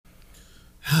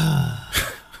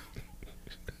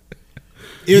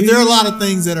There are a lot of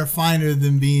things that are finer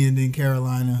than being in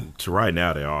Carolina. Right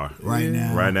now, they are. Right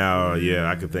now, yeah,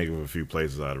 I can think of a few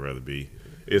places I'd rather be.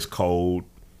 It's cold.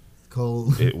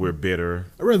 We're bitter.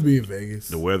 I'd rather be in Vegas.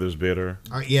 The weather's bitter.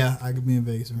 Yeah, I could be in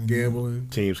Vegas right Gambling.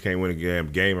 Teams can't win a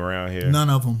game around here. None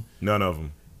of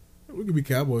them. We could be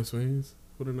Cowboys fans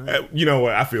for the night. You know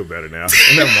what? I feel better now.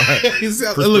 Never mind.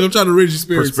 Look, I'm trying to raise your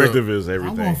spirits. Perspective is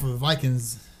everything. I'm going for the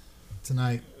Vikings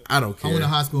tonight. I don't care. I went to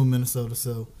high school in Minnesota,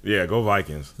 so yeah, go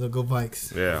Vikings. So go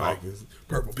Vikes. Yeah, Vikings.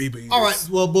 Purple people. All right.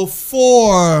 Well,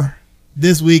 before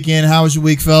this weekend, how was your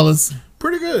week, fellas?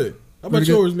 Pretty good. How about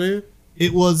yours, man?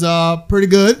 It was pretty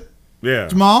good. Yeah.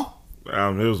 Jamal? It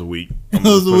was a week. It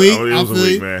was a week. It was a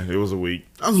week, man. It was a week.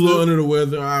 I was a little under the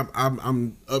weather.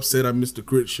 I'm upset I missed the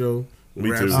crit show. Me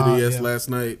too. Rhapsody last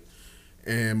night,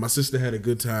 and my sister had a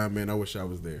good time, man. I wish I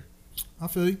was there. I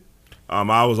feel you.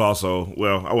 I was also,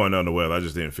 I wasn't under the weather. I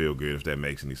just didn't feel good, if that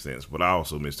makes any sense. But I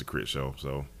also missed the crit show,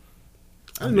 so.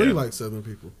 I didn't know you like Southern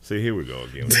people. See, here we go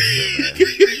again.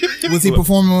 Was he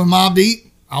performing with Mobb Deep?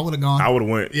 I would have gone. I would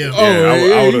have went. Yeah.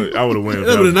 I would have went.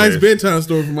 That was a nice bedtime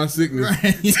story for my sickness.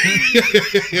 This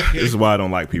is why I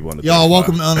don't like people on the Y'all,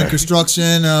 welcome to Under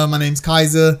Construction. My name's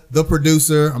Kaiser, the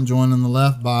producer. I'm joined on the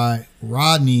left by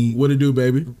Rodney. What it do,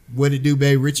 baby? What it do,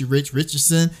 baby? Richie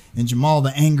Richardson and Jamal,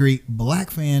 the angry black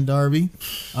fan Darby.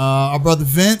 Our brother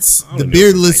Vince, the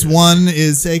beardless one,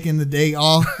 is taking the day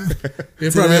off.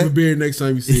 He'll probably have a beard next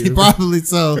time you see him. Probably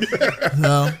so.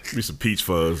 Be some peach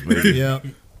fuzz, maybe. Yeah.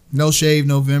 No shave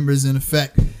November's in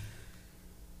effect.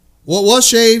 What was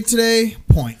shaved today?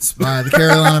 Points by the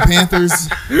Carolina Panthers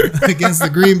against the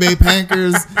Green Bay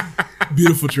Packers.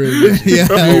 Beautiful trade. Yeah.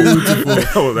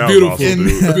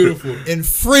 Beautiful. In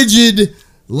frigid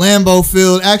Lambeau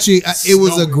Field. Actually, it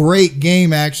was a great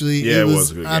game, actually. Yeah, it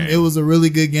was a good game. It was a really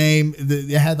good game.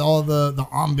 It had all the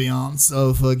ambiance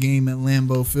of a game at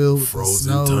Lambeau Field.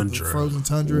 Frozen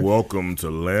tundra. Welcome to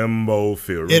Lambeau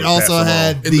Field. It also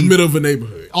had in the middle of a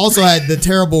neighborhood. Also had the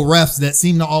terrible refs that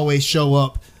seem to always show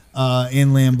up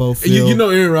in Lambeau Field. You know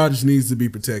Aaron Rodgers needs to be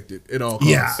protected at all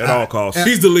costs. Yeah. At all costs.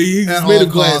 He's the league. He's made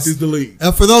of glass. He's the league.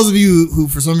 For those of you who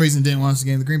for some reason didn't watch the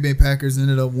game, the Green Bay Packers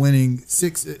ended up winning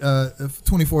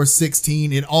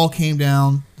 24-16. It all came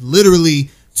down literally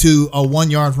to a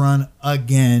 1 yard run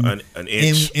again. An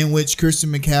inch. In which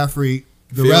Christian McCaffrey,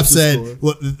 the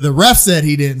ref said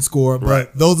he didn't score, but right.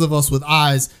 Those of us with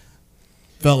eyes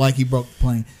felt like he broke the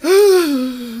plane.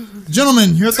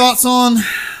 Gentlemen, your thoughts on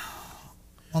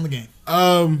the game?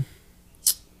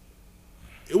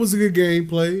 It was a good game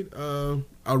played.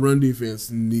 Our run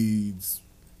defense needs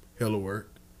hella work.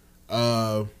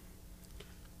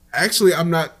 Actually, I'm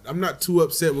not too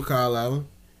upset with Kyle Allen.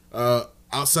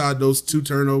 Outside those two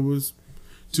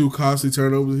costly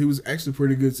turnovers, he was actually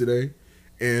pretty good today.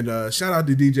 And shout out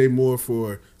to DJ Moore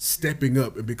for stepping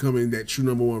up and becoming that true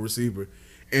number one receiver.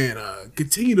 And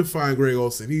continue to find Greg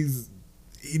Olsen.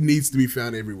 He needs to be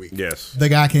found every week. Yes. The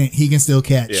guy can still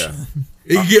catch. Yeah.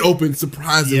 He can get open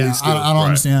surprisingly. Yeah, still. I don't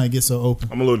understand how he gets so open.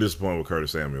 I'm a little disappointed with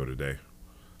Curtis Samuel today.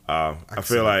 I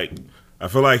feel like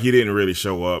he didn't really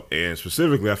show up, and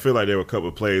specifically, I feel like there were a couple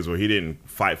of plays where he didn't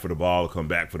fight for the ball or come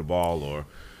back for the ball, or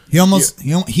he almost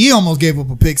gave up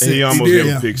a pick six. He almost gave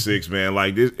up a pick six, man.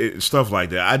 Like stuff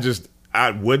like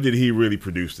that. What did he really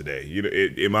produce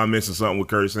today? Am I missing something with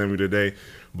Curtis Samuel today?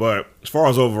 But as far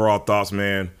as overall thoughts,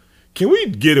 man. Can we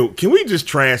just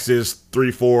trash this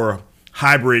 3-4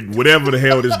 hybrid, whatever the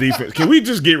hell this defense? Can we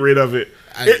just get rid of it?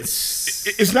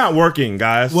 It's not working,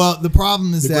 guys. Well, the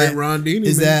problem is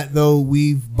that though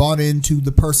we've bought into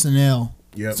the personnel.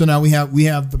 Yep. So now we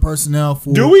have the personnel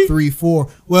for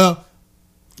 3-4. Well,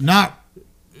 not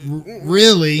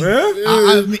really. Here's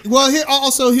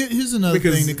another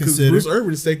thing to consider. Bruce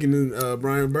Irvin is taking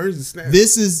Brian Burns' snap.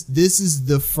 This is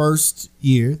the first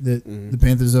year that the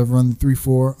Panthers have run the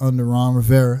 3-4 under Ron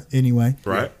Rivera anyway.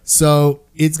 Right. So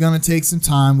it's going to take some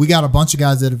time. We got a bunch of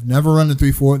guys that have never run the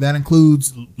 3-4. That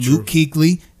includes Luke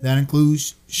Kuechly. That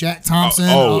includes Shaq Thompson.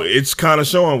 It's kind of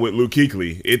showing with Luke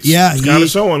Kuechly. It's kind of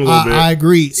showing a little bit. I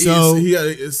agree. So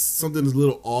it's something that's a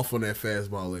little off on that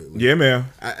fastball lately. Yeah, man.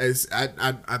 I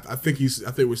think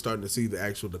we're starting to see the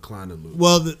actual decline of Luke.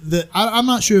 Well, I'm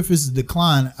not sure if it's a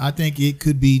decline. I think it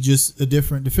could be just a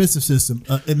different defensive system.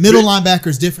 A middle linebacker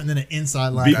is different than an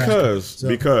inside linebacker.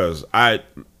 Because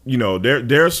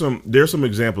there's some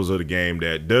examples of the game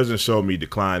that doesn't show me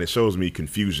decline. It shows me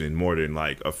confusion more than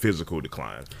like a physical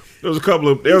decline. There was a couple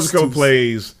of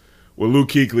plays where Luke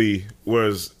Kuechly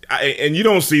was, and you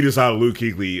don't see this out of Luke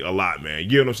Kuechly a lot, man. You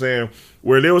get what I'm saying?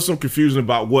 Where there was some confusion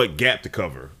about what gap to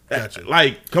cover. Gotcha.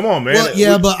 Like, come on, man. Well,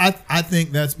 yeah, but I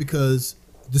think that's because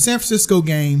the San Francisco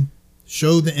game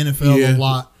showed the NFL a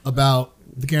lot about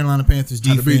the Carolina Panthers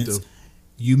How to beat defense. them.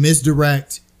 You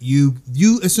misdirect. You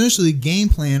essentially game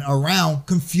plan around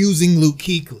confusing Luke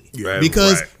Kuechly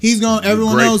because he's going.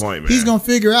 Everyone knows he's going to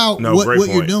figure out what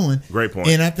you're doing. Great point.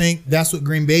 And I think that's what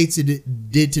Green Bay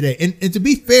did today. And to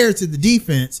be fair to the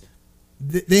defense,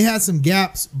 they had some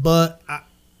gaps, but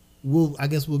I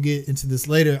guess we'll get into this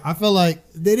later. I felt like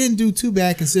they didn't do too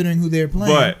bad considering who they're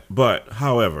playing. But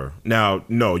however, now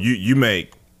no, you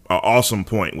make an awesome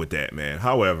point with that, man.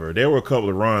 However, there were a couple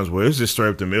of runs where it's just straight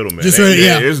up the middle, man.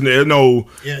 There's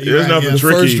nothing tricky.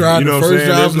 First drive, you know the first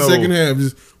drive, the no, second half,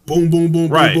 just boom, boom, boom,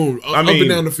 boom, boom, up and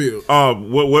down the field.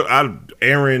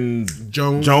 Aaron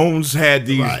Jones had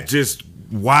these just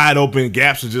wide open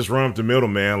gaps to just run up the middle,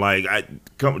 man. Like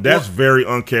that's very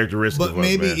uncharacteristic. But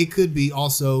maybe it could be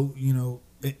also,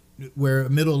 where a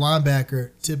middle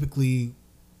linebacker typically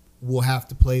will have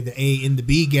to play the A and the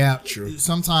B gap. True.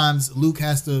 Sometimes Luke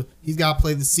he's got to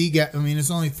play the C gap. I mean,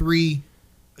 it's only 3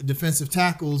 defensive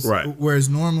tackles, whereas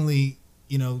normally,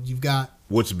 you've got.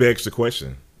 Which begs the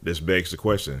question. This begs the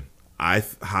question.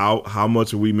 How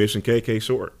much are we missing KK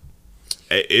short?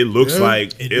 It looks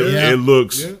like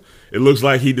it looks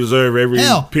like he deserved every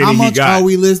penny he got. How much are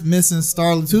we missing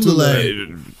Starlin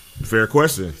Tulele? Fair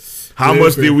question. How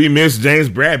much did we miss James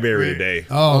Bradbury today?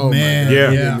 Oh man,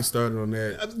 yeah. Me started on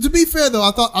that. To be fair though, I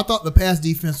thought the pass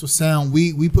defense was sound.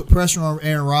 We put pressure on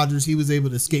Aaron Rodgers. He was able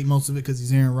to escape most of it because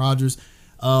he's Aaron Rodgers.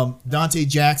 Dante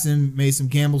Jackson made some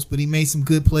gambles, but he made some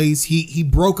good plays. He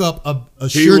broke up a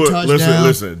sure touchdown.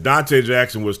 Listen. Dante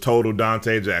Jackson was total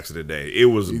Dante Jackson today. It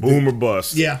was boom or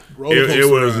bust. Yeah,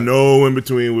 it was no in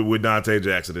between with Dante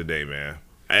Jackson today, man.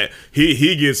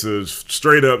 He gets a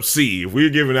straight up C. If we're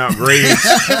giving out grades,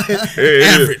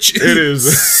 average. It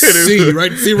is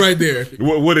C right there.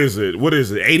 What is it?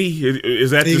 80?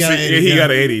 Is that the C? He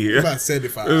got an 80. About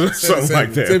 75. Something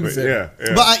like that.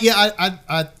 But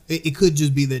it could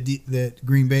just be that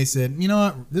Green Bay said, you know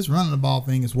what, this running the ball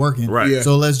thing is working. Right. Yeah.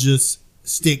 So let's just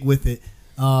stick with it.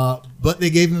 But they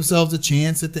gave themselves a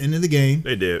chance at the end of the game.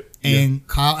 They did. And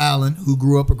Kyle Allen, who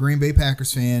grew up a Green Bay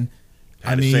Packers fan,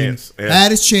 had his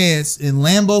chance in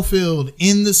Lambeau Field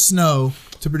in the snow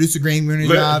to produce a game-winning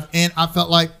drive, and I felt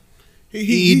like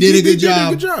he did a good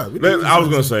job. I was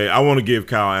going to say, I want to give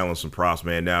Kyle Allen some props,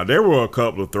 man. Now, there were a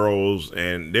couple of throws,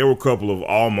 and there were a couple of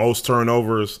almost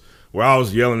turnovers where I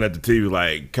was yelling at the TV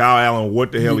like, Kyle Allen,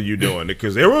 what the hell are you doing?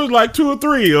 Because there was like 2 or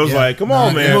 3. It was like, come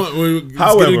on, man.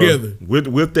 However,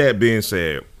 with that being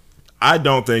said, I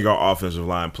don't think our offensive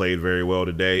line played very well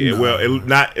today. No.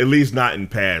 At least not in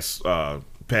pass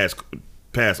offense.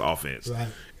 Right.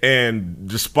 And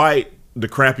despite the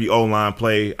crappy O-line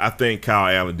play, I think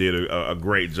Kyle Allen did a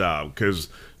great job because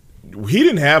he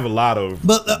didn't have a lot of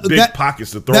big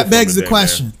pockets to throw. That begs the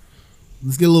question. Man.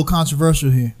 Let's get a little controversial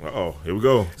here. Here we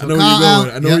go. I know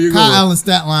where you're going. Kyle Allen's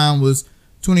stat line was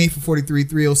 28 for 43,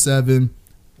 307,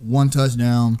 1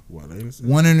 touchdown,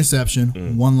 1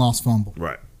 interception, 1 lost fumble.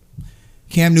 Right.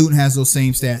 Cam Newton has those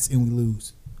same stats, and we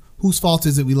lose. Whose fault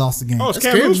is it we lost the game? Oh, it's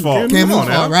Cam Newton's fault. Cam Newton's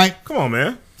fault, right? Come on,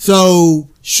 man. So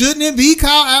shouldn't it be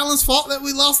Kyle Allen's fault that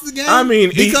we lost the game? I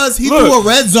mean, because he threw a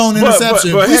red zone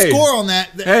interception. But we score on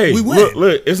that. We win.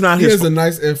 Look, it's not his fault. He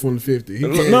has a nice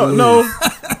F-150. No.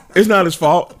 It's not his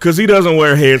fault because he doesn't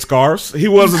wear headscarves. He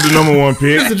wasn't the number 1 pick.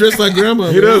 He doesn't dress like grandma.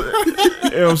 He doesn't.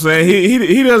 You know what I'm saying?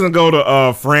 He doesn't go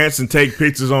to France and take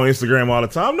pictures on Instagram all the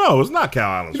time. No, it's not Kyle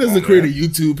Allen's fault. He doesn't create a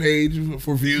YouTube page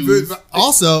for views.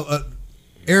 Also,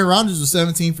 Aaron Rodgers was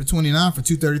 17 for 29 for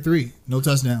 233. No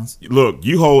touchdowns. Look,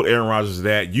 you hold Aaron Rodgers to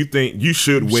that. You think you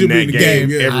should win that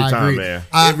game every time, man.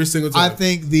 Every single time. I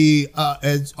think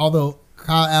although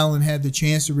Kyle Allen had the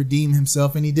chance to redeem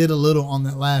himself, and he did a little on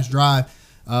that last drive,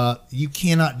 you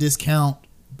cannot discount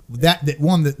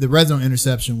the red zone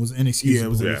interception was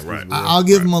inexcusable. Right. I'll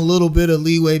give him a little bit of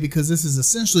leeway because this is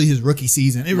essentially his rookie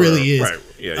season. It really is. Right.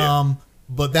 Yeah.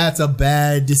 But that's a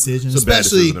bad decision,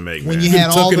 especially to make, when you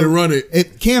had all the run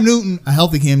it. Cam Newton, a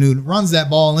healthy Cam Newton, runs that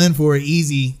ball in for an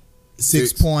easy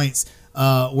 6 points,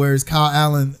 whereas Kyle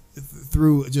Allen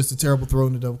threw just a terrible throw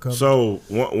in the double cover. So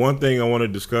one thing I want to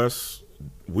discuss,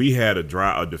 we had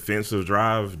a defensive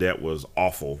drive that was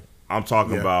awful. I'm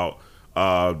talking about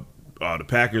the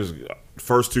Packers'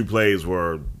 first 2 plays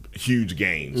were huge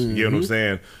gains. You know what I'm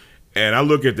saying? And I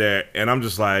look at that, and I'm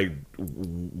just like,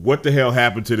 what the hell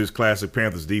happened to this classic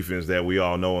Panthers defense that we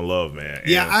all know and love, man?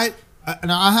 I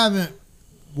haven't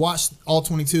watched all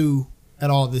 22 at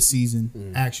all this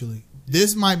season, actually.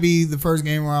 This might be the first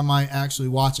game where I might actually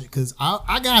watch it because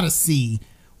I got to see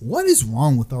what is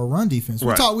wrong with our run defense.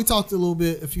 We talked a little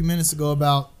bit a few minutes ago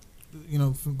about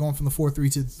from going from the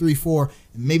 4-3 to the 3-4,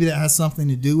 and maybe that has something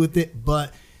to do with it.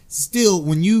 But still,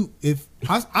 I'm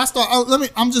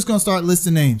just gonna start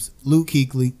listing names: Luke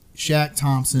Kuechly, Shaq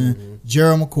Thompson,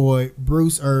 Gerald McCoy,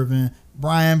 Bruce Irvin,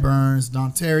 Brian Burns,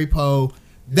 Dontari Poe.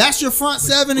 That's your front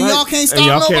seven, and y'all can't stop and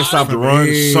y'all nobody. can't stop the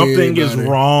run. Something is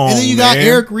wrong. And then you got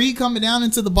Eric Reed coming down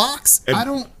into the box.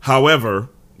 However,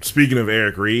 speaking of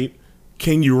Eric Reed,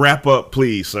 can you wrap up,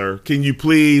 please, sir? Can you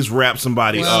please wrap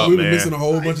somebody up, we've man? been missing a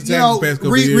whole bunch of tackles the past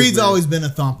couple years. Reed's man. always been a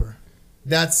thumper.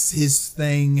 That's his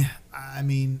thing. I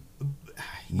mean,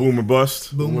 Boomer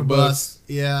bust. Boomer bust.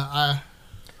 Yeah,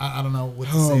 I don't know what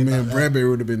to say. Oh man, about that. Bradbury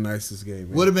would have been nice this game.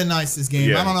 Man. Would have been nice this game.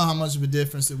 Yeah. I don't know how much of a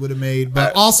difference it would have made,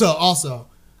 but also,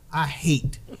 I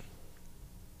hate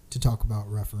to talk about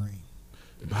refereeing.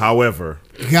 However,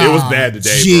 God, it was bad today,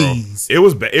 jeez. bro. It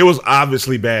was bad. It was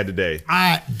obviously bad today.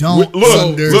 I don't Look,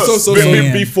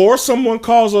 understand. before someone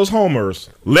calls us homers,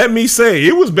 let me say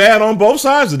it was bad on both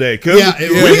sides today. Cause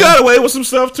it we was. got away with some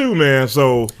stuff too, man.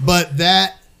 So, But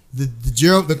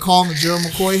the call on the Gerald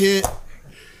McCoy hit.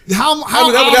 How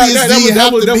that obvious do you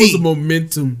have to that be? was a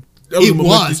momentum. That was It a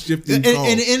momentum was, shifting and call.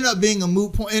 it ended up being a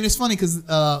moot point. And it's funny because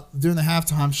during the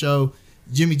halftime show,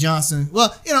 Jimmy Johnson,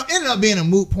 ended up being a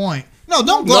moot point. No,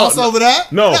 don't gloss over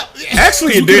that. No,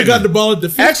 actually it You could've didn't. got the ball at the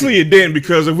 50. Actually, it didn't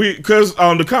because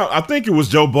I think it was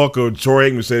Joe Buck or Troy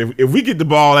Aikman said if we get the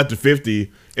ball at the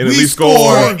 50 and at least score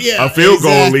a field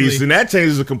goal at least, then that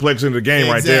changes the complexion of the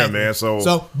game right there, man.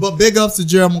 But big ups to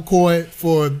Gerald McCoy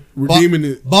for redeeming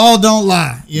it. Ball don't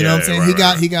lie. You know what I'm saying?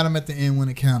 Right, He got him at the end when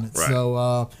it counted. Right.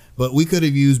 So, but we could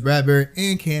have used Bradbury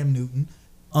and Cam Newton.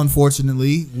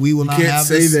 Unfortunately, we will not Can't have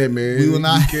say this. that, man. We will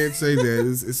not. You can't say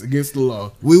that. It's against the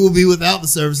law. We will be without the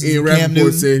services Ian of Cam Rappaport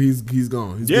Newton. said he's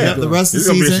gone. He's Yeah, gone. the rest of he's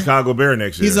the gonna be a season. Chicago Bear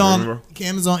next year. He's on. Remember?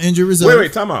 Cam is on injury reserve.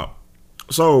 Wait, time out.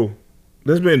 So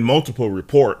there's been multiple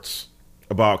reports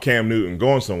about Cam Newton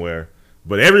going somewhere,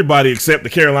 but everybody except the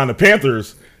Carolina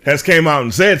Panthers has came out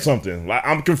and said something. Like,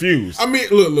 I'm confused. I mean,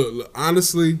 look.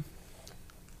 Honestly,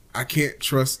 I can't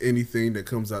trust anything that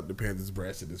comes out the Panthers'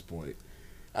 brass at this point.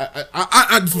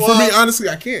 For me, honestly,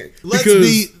 I can't.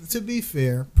 To be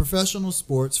fair, professional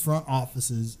sports front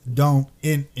offices don't,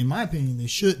 in my opinion, they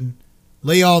shouldn't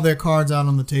lay all their cards out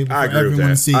on the table for everyone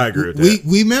to see. I agree with that.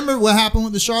 We remember what happened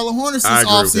with the Charlotte Hornets this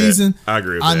offseason. I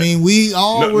agree with that. I mean, we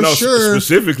all were sure.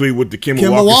 Specifically with the Kemba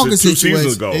Walker Walker 2 situation.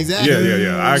 seasons ago. Exactly.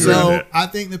 Yeah. I agree with that. I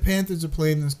think the Panthers are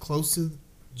playing as close to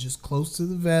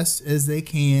the vest as they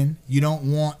can. You don't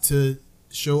want to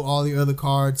show all the other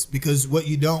cards because what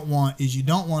you don't want is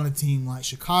a team like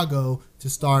Chicago to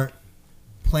start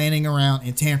planning around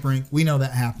and tampering. We know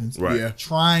that happens. Right. Yeah.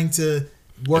 Trying to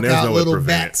work out little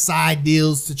backside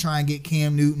deals to try and get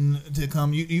Cam Newton to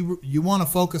come. You want to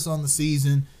focus on the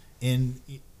season and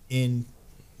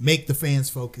make the fans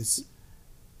focus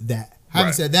that.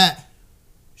 Having said that,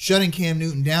 shutting Cam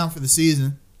Newton down for the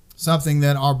season, something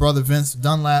that our brother Vince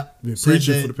Dunlap said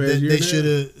that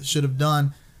they should have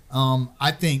done.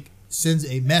 I think sends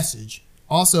a message.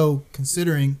 Also,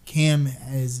 considering Cam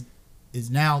is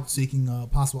now seeking a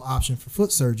possible option for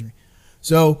foot surgery.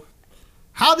 So,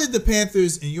 how did the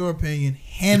Panthers, in your opinion,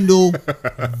 handle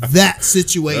that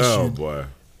situation? Oh boy!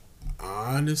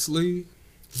 Honestly,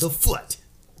 the foot.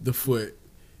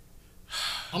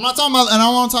 I'm not talking about, and I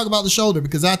want to talk about the shoulder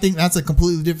because I think that's a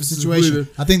completely different situation.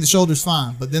 I think the shoulder's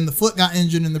fine, but then the foot got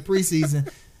injured in the preseason,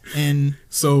 and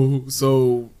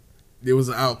so there was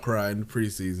an outcry in the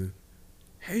preseason.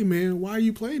 Hey man, why are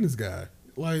you playing this guy?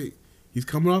 Like, he's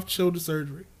coming off shoulder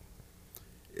surgery.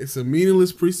 It's a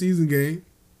meaningless preseason game.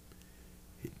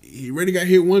 He already got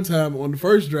hit one time on the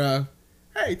first drive.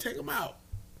 Hey, take him out.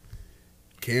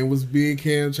 Cam was being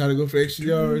Cam, trying to go for extra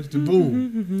yards. To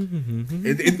boom.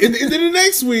 and then the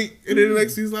next week,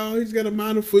 he's like, oh, he's got a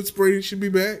minor foot sprain. He should be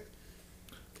back.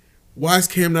 Why is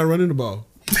Cam not running the ball?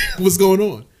 What's going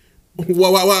on?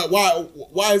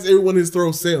 Why is everyone in his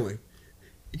throw sailing?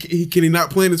 Can he not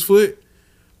plant his foot?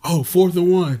 Oh, 4th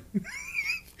and 1.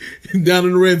 Down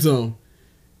in the red zone.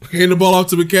 Hand the ball off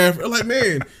to McCaffrey. I'm like,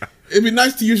 man, it'd be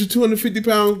nice to use your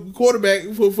 250-pound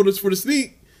quarterback for the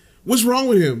sneak. What's wrong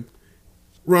with him?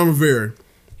 Ron Rivera.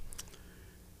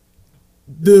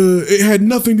 It had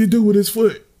nothing to do with his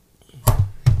foot.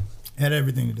 Had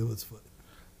everything to do with his foot.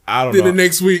 I don't know. Then the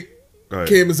next week,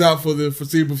 Cam is out for the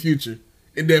foreseeable future,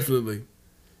 indefinitely.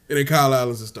 And then Kyle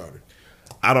Allen's a starter.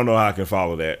 I don't know how I can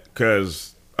follow that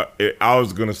because I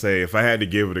was going to say if I had to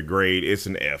give it a grade, it's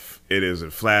an F. It is a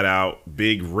flat out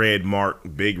big red mark,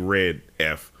 big red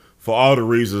F for all the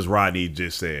reasons Rodney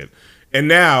just said. And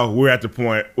now we're at the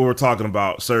point where we're talking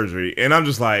about surgery. And I'm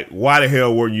just like, why the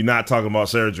hell were you not talking about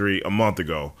surgery a month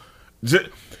ago?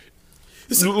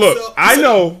 I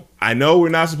I know we're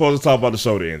not supposed to talk about the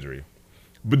shoulder injury,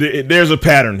 but there's a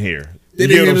pattern here. They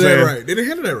didn't handle that right. They didn't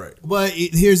handle that right. But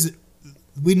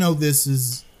we know this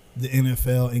is the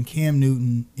NFL, and Cam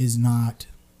Newton is not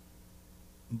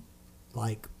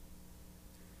like,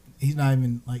 he's not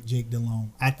even like Jake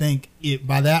Delhomme. I think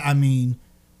by that I mean,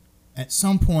 at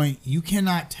some point you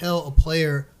cannot tell a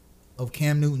player of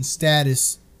Cam Newton's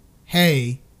status,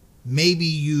 hey, maybe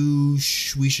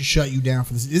we should shut you down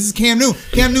for this. This is Cam Newton.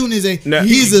 Cam Newton is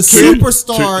he's a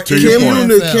superstar.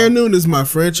 Cam Newton is my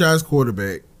franchise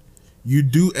quarterback. You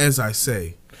do as I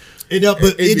say. It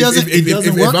doesn't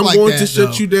work if I'm like going that, to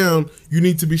shut though. you down, you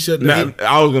need to be shut down. Now,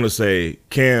 I was going to say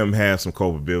Cam has some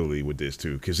culpability with this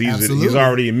too, because he's Absolutely.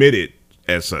 already admitted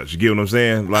as such. You get what I'm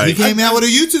saying? Like, he came out with a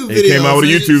YouTube video. He came out with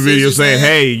a YouTube video saying,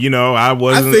 "Hey, I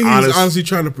wasn't I think honest." he's honestly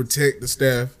trying to protect the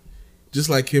staff, just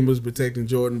like Kim was protecting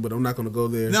Jordan. But I'm not going to go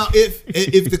there. Now, if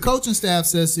the coaching staff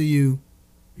says to you,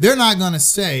 they're not going to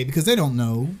say, because they don't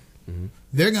know. Mm-hmm.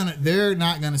 They're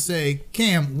not going to say,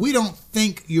 Cam, we don't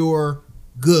think you're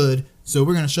good, so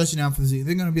we're going to shut you down for the season.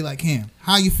 They're going to be like, Cam,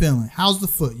 how you feeling? How's the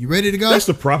foot? You ready to go? That's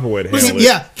the proper way to handle it.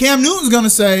 Yeah, Cam Newton's going to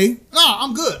say, no,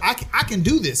 I'm good. I can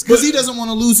do this, because he doesn't want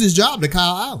to lose his job to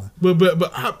Kyle Allen.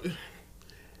 But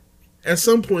at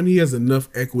some point, he has enough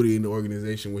equity in the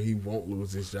organization where he won't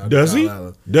lose his job. Does he?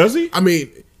 Does he? I mean,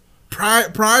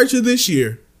 prior to this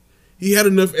year, he had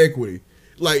enough equity.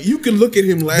 Like, you can look at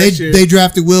him last year. They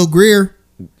drafted Will Grier.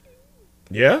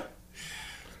 Yeah.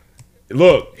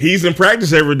 Look, he's in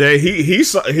practice every day.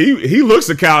 He looks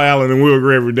at Kyle Allen and Will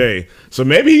Grier every day. So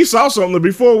maybe he saw something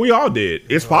before we all did.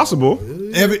 It's possible.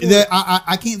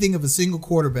 I can't think of a single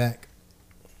quarterback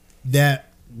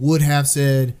that would have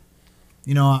said,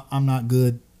 I'm not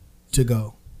good to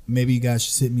go. Maybe you guys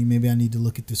should sit me. Maybe I need to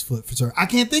look at this foot for sure. I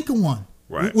can't think of one.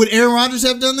 Right. Would Aaron Rodgers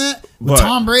have done that? Would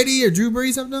Tom Brady or Drew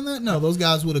Brees have done that? No, those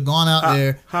guys would have gone out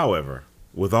there. However,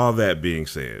 with all that being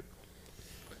said,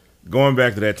 going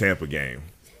back to that Tampa game,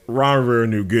 Ron Rivera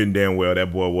knew good and damn well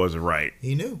that boy wasn't right.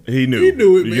 He knew. He knew it,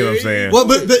 man. You know what I'm saying? Well,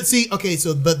 but see, okay,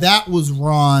 but that was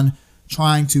Ron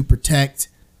trying to protect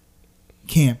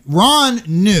Cam. Ron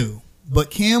knew,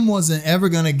 but Cam wasn't ever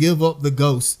going to give up the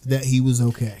ghost that he was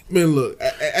okay. Man, look,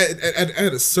 at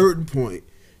a certain point,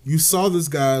 you saw this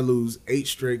guy lose 8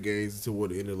 straight games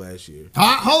toward the end of last year.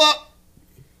 Hold up.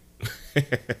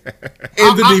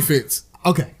 And the defense.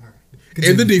 Okay.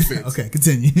 And the defense. Okay,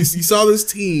 continue. You saw this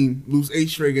team lose 8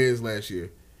 straight games last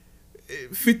year.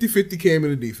 50-50 came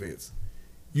in the defense.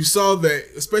 You saw that,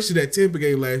 especially that Tampa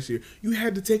game last year, you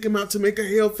had to take him out to make a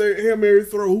Hail Mary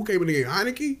throw. Who came in the game?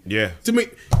 Heineke? Yeah. To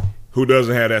make... Who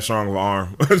doesn't have that strong of an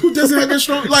arm? Who doesn't have that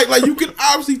strong? Like you can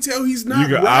obviously tell he's not.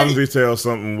 You can right. obviously tell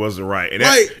something wasn't right, and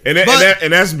Right.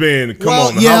 that's been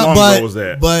how long ago was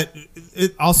that? But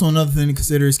also another thing to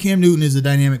consider is Cam Newton is a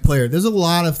dynamic player. There's a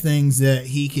lot of things that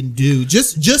he can do.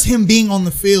 Just him being on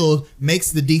the field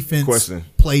makes the defense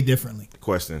play differently.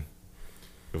 Question: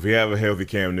 if we have a healthy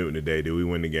Cam Newton today, do we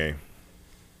win the game?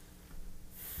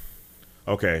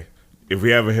 Okay. If we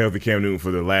have a healthy Cam Newton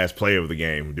for the last play of the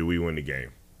game, do we win the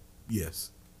game?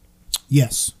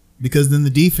 Yes, because then the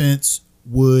defense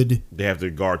would. They have to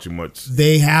guard too much.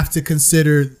 They have to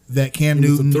consider that Cam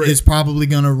Newton is probably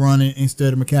going to run it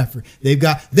instead of McCaffrey.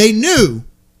 They knew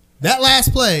that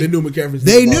last play. They knew McCaffrey's.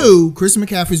 They knew Christian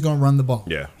McCaffrey's going to run the ball.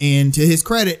 Yeah, and to his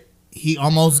credit, he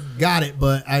almost got it.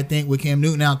 But I think with Cam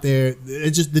Newton out there,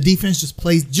 it just the defense just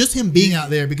plays just him being out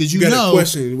there because you got know a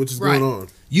question which is going on.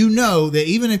 You know that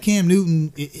even if Cam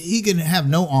Newton he can have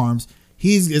no arms.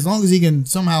 He's as long as he can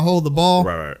somehow hold the ball,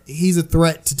 right. He's a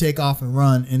threat to take off and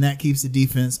run, and that keeps the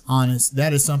defense honest.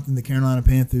 That is something the Carolina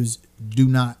Panthers do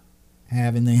not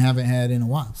have, and they haven't had in a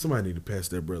while. Somebody need to pass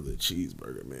that brother a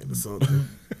cheeseburger, man, or something.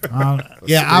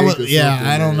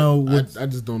 I don't know. I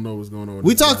just don't know what's going on.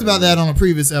 We talked about that on a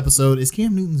previous episode. Is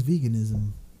Cam Newton's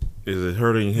veganism? Is it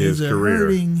hurting his career?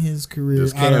 Hurting his career.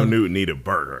 Does Cam Newton need a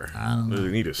burger? I don't know. Does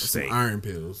he need a steak? Some iron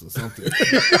pills or something.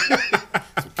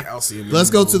 Some calcium. Let's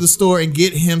go to the store and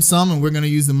get him some, and we're going to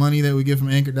use the money that we get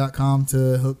from Anchor.com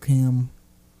to hook him.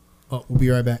 Oh, we'll be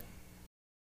right back.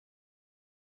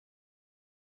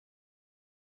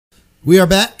 We are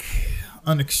back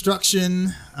on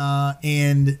construction,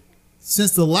 and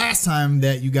since the last time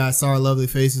that you guys saw our lovely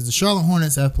faces, the Charlotte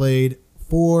Hornets have played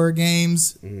 4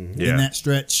 games in that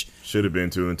stretch. Should have been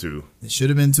 2-2. It should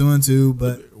have been 2-2,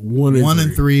 but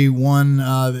 1-3.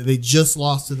 One, they just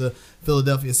lost to the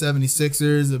Philadelphia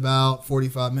 76ers about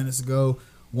 45 minutes ago,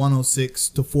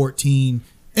 106-14.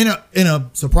 In a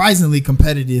surprisingly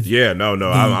competitive. Yeah, no,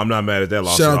 I'm not mad at that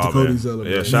loss. Shout out to Cody Zeller.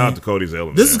 Yeah, shout out to Cody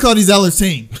Zeller. This is Cody Zeller's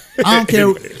team. I don't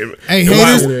care. Hey,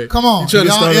 haters, come on. Come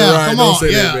on.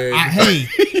 Hey,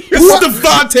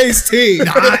 Devontae's team.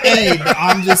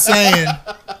 I'm just saying.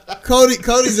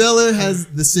 Cody Zeller has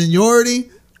the seniority.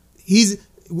 He's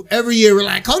every year we're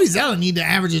like Cody Zeller need to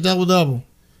average a double.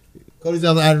 Cody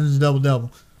Zeller averages a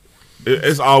double.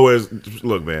 It's always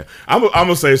look, man. I'm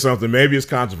gonna say something. Maybe it's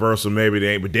controversial, maybe it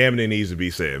ain't, but damn it needs to be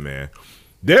said, man.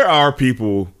 There are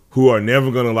people who are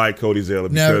never gonna like Cody Zeller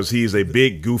because he's a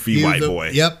big goofy white boy.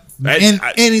 Yep.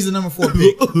 And he's a number 4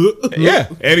 pick. Yeah,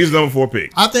 and he's number 4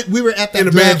 pick. I think we were at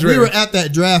that draft. We were at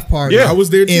that draft party. Yeah, I was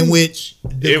there too. In which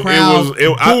the crowd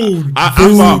booed.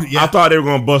 I thought they were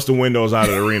gonna bust the windows out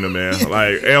of the arena, man.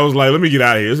 Like I was like, let me get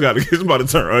out of here. It's about to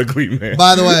turn ugly, man.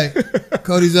 By the way,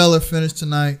 Cody Zeller finished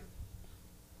tonight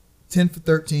 10 for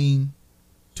 13,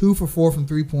 2 for 4 from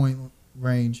 3-point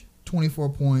range, 24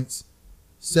 points,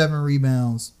 7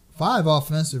 rebounds, 5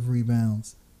 offensive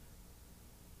rebounds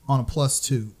on a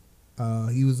 +2.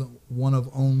 He was one of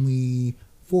only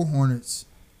 4 Hornets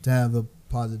to have a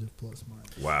positive plus mark.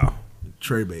 Wow.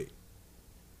 Trey bait.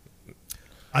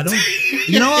 I don't.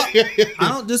 You know what? I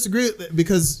don't disagree with it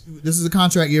because this is a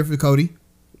contract year for Cody,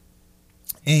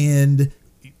 and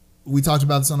we talked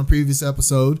about this on a previous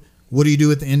episode. What do you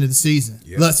do at the end of the season?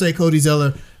 Yep. Let's say Cody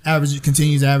Zeller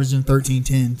continues averaging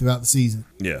 13-10 throughout the season.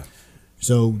 Yeah.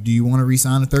 So, do you want to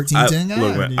re-sign a 13-10 guy?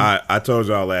 Look, man, I told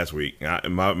y'all last week.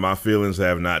 My feelings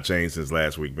have not changed since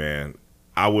last week, man.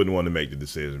 I wouldn't want to make the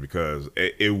decision because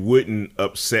it wouldn't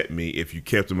upset me if you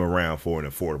kept him around for an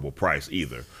affordable price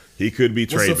either. He could be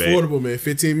trade bait. What's affordable, man?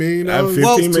 $15 million?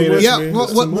 $15 million.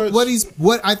 Yeah.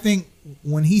 What I think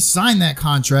when he signed that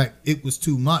contract, it was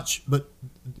too much. But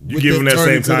you give him that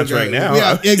same contract now.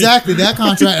 Yeah, exactly. That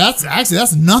contract.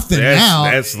 That's nothing now.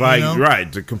 That's like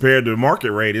right to compare to the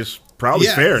market rate. It's probably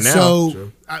fair now.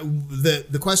 So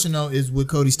the question though is, would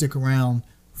Cody stick around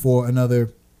for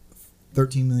another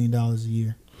 $13 million a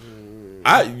year?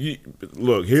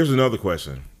 Look, here's another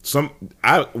question.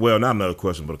 Not another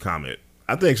question, but a comment.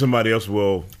 I think somebody else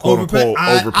will quote unquote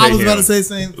overpay I was him. about to say the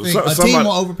same thing. A team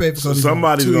will overpay for Cody.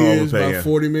 Somebody's going to overpay him.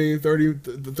 40 million,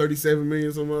 37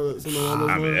 million,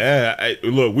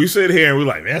 look, we sit here and we're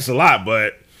like, that's a lot,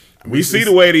 but we see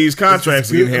the way these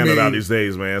contracts are getting handled out these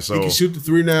days, man. So he can shoot the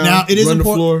 3 now. Now it is important. The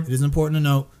floor. It is important to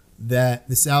note that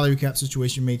the salary cap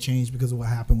situation may change because of what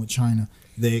happened with China.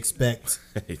 They expect,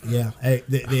 they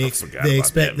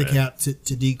expect the cap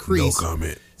to decrease. No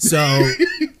comment. So,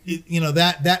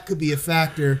 that could be a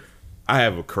factor. I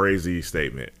have a crazy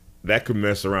statement that could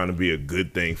mess around and be a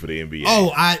good thing for the NBA.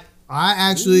 Oh, I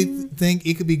actually think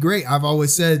it could be great. I've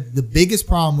always said the biggest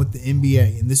problem with the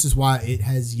NBA, and this is why it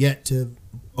has yet to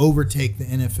overtake the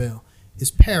NFL,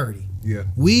 is parity. Yeah,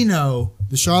 we know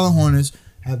the Charlotte Hornets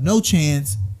have no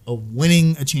chance of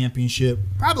winning a championship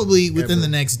probably within the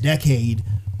next decade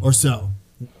or so.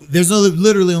 There's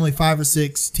literally only 5 or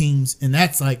 6 teams, and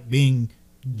that's like being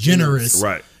generous,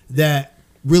 right? That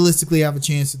realistically have a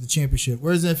chance at the championship.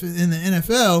 Whereas if in the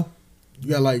NFL,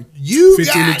 you got like 15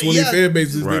 to 20 fan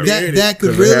bases, right. that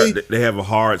could really they have a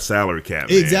hard salary cap,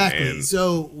 man. Exactly.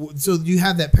 So you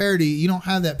have that parity. You don't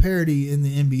have that parity in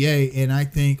the NBA, and I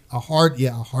think a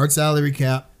hard salary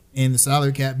cap and the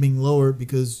salary cap being lower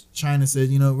because China said,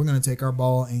 we're going to take our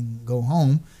ball and go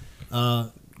home.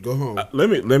 Go home.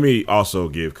 Let me also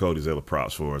give Cody Zeller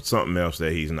props for something else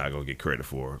that he's not going to get credit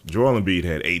for. Joel Embiid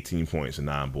had 18 points and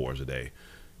 9 boards a day.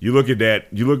 You look at that,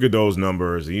 you look at those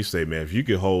numbers, and you say, man, if you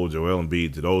could hold Joel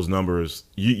Embiid to those numbers,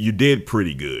 you did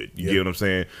pretty good. You get what I'm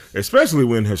saying? Especially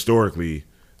when historically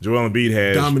Joel Embiid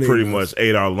has pretty much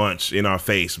ate our lunch in our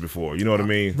face before. You know what I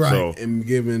mean? Right. So, and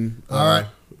given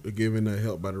given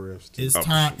help by the refs. It's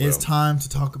time to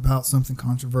talk about something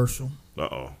controversial.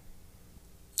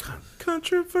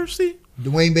 Controversy.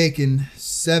 Dwayne Bacon,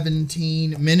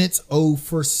 17 minutes, 0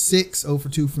 for 6, 0 for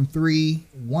 2 from 3,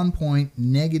 1 point,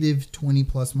 -20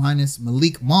 plus minus.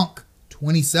 Malik Monk,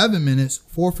 27 minutes,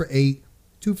 4 for 8,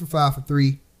 2 for 5 for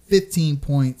 3, 15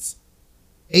 points,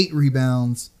 8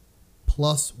 rebounds,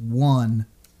 +1.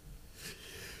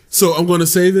 So I'm going to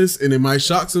say this, and it might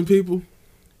shock some people.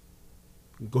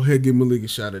 Go ahead and give Malik a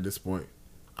shot at this point.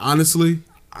 Honestly,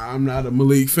 I'm not a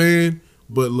Malik fan,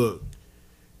 but look,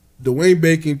 Dwayne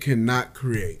Bacon cannot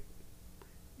create.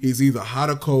 He's either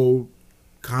hot or cold,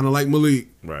 kind of like Malik,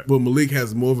 right? But Malik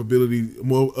has more of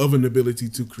an ability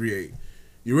to create.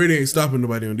 You really ain't stopping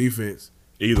nobody on defense.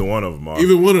 Either one of them are.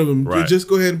 Either one of them. Right. Just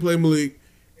go ahead and play Malik,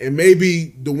 and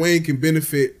maybe Dwayne can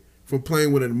benefit from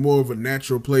playing with more of a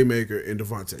natural playmaker in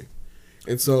Devontae.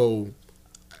 And so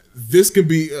this could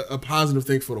be a positive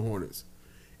thing for the Hornets.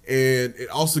 And it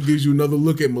also gives you another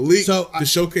look at Malik So, to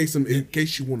showcase him in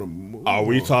case you want to move. Are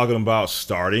we on. talking about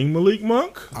starting Malik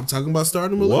Monk? I'm talking about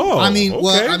starting Malik. Whoa. I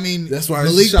mean, That's why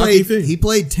it's a Malik shocking played. thing. He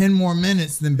played 10 more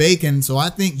minutes than Bacon, so I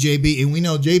think JB, and we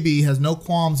know JB has no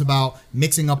qualms about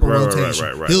mixing up a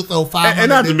rotation. Right. He'll throw 500. And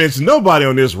not to mention, nobody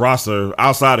on this roster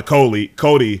outside of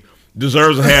Cody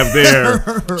deserves to have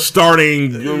their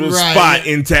starting spot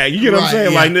intact. You get what I'm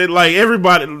saying? Yeah. Like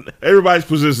everybody's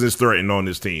position is threatened on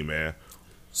this team, man.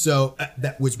 So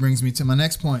that which brings me to my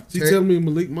next point. You telling me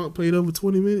Malik Monk played over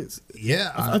 20 minutes?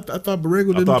 Yeah, I thought Borrego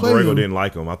didn't I thought play Borrego him. didn't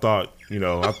like him. I thought,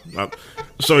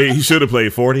 so he should have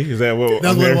played 40. Is that what?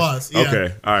 That's what it was. Yeah.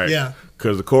 Okay, all right. Yeah.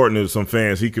 Because according to some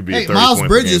fans, he could be a 30 Miles point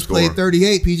Bridges per game played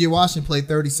 38. PJ Washington played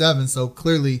 37. So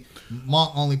clearly,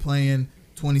 Monk only playing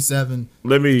 27.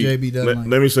 Let me JB doesn't like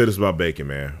let me say this about Bacon,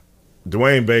 man.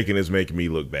 Dwayne Bacon is making me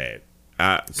look bad.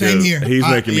 Same here. He's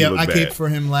making me look I bad. caped for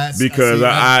him last Because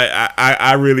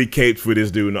I really caped for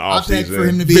this dude in the I offseason. picked for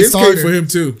him to be a Vince starter. came for him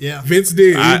too. Yeah. Vince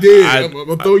did. I- He did. I- I'm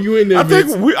gonna throw you in there. I think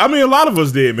Vince. a lot of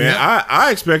us did, man. Yeah. I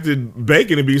expected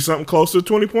Bacon to be something close to a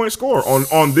 20-point score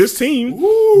on this team.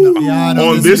 Yeah, I don't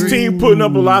On this disagree. team, putting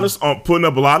up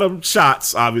a lot of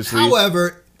shots, obviously,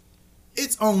 However,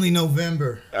 it's only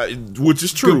November. which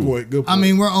is true. Good point. Good point. I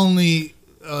mean, we're only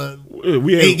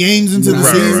We had 8 games into the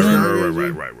right,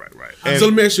 season. right. So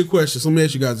let me ask you a question. So let me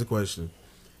ask you guys a question.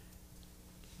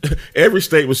 Every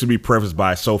statement should be prefaced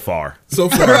by "so far." So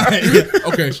far,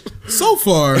 okay. So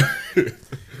far,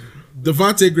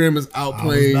 Devontae Graham is I was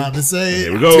outplaying about to say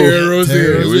Here we go. Terry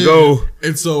Rozier. Here we go.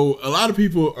 And so a lot of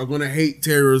people are going to hate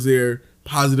Terry Rozier,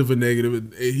 positive or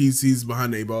negative. He's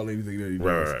behind the 8 ball, anything that he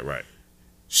does. Right.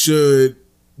 Should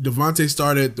Devontae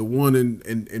start at the 1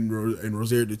 and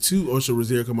Rozier at the 2, or should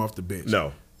Rozier come off the bench?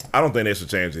 No, I don't think they should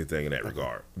change anything in that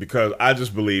regard because I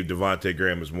just believe Devontae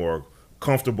Graham is more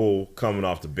comfortable coming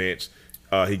off the bench.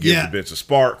 He gives the bench a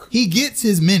spark. he gets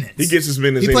his minutes. He gets his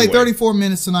minutes. He played anyway. 34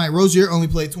 minutes tonight. Rozier only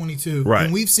played 22. Right.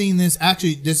 And we've seen this.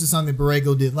 Actually, this is something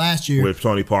Borrego did last year. with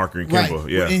Tony Parker and Kimba. Right.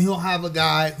 Yeah, And he'll have a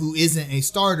guy who isn't a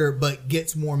starter but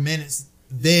gets more minutes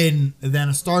than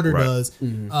a starter Right. does.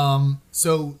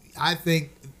 So I think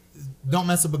don't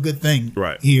mess up a good thing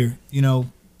Right. here. I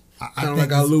Kind of think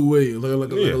like our Lou Williams,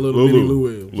 like a little mini Lou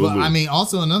Williams. But I mean,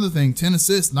 also another thing, 10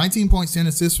 assists, 19 points, 10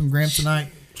 assists from Graham tonight.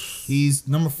 He's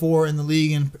number 4 in the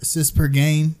league in assists per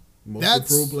game. Most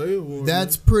improved player.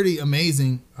 That's pretty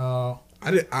amazing. I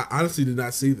honestly did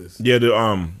not see this. Yeah.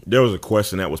 There was a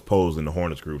question that was posed in the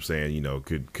Hornets group saying,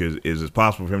 is it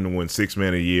possible for him to win 6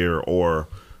 Man a year or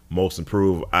most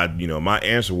improved? My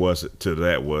answer to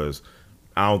that was,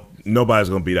 nobody's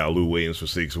gonna beat out Lou Williams for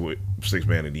 6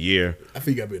 Man of the year. I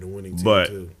think I bet a winning team But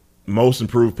too. most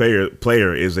improved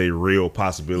player is a real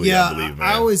possibility. I believe, man.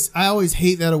 I always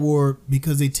hate that award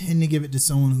because they tend to give it to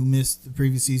someone who missed the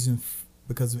previous season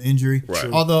because of injury. Right.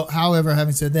 Although, however,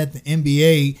 having said that, the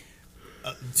NBA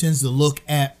tends to look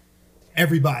at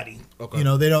everybody. Okay.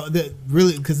 They don't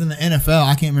really, because in the NFL,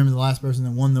 I can't remember the last person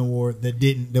that won the award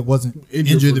that wasn't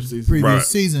injured for the the season. previous Right.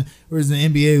 season. Whereas the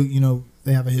NBA,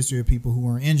 they have a history of people who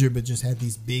weren't injured but just had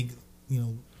these big,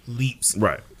 leaps.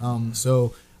 Right.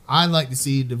 So I'd like to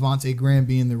see Devontae Graham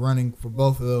be in the running for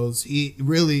both of those. He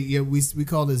really, we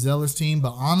called it Zeller's team,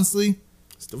 but honestly,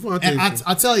 It's Devontae. and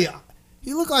I tell you,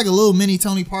 he looked like a little mini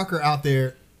Tony Parker out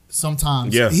there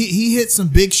sometimes. Yeah. He hit some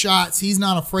big shots. He's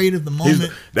not afraid of the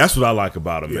moment. That's what I like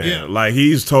about him, man. Yeah. Like,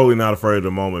 he's totally not afraid of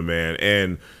the moment, man.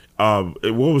 And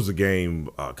what was the game?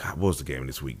 What was the game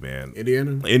this week, man?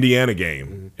 Indiana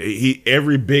game. He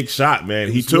every big shot, man,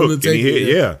 he was took willing and to he take hit.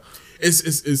 it, Yeah.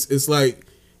 It's like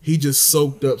he just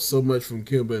soaked up so much from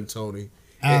Kimba and Tony.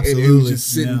 And he Absolutely, was just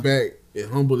sitting yeah. back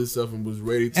and humbled himself and was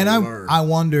ready to And learn. I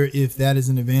wonder if that is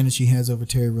an advantage he has over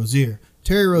Terry Rozier.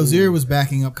 Terry Rozier was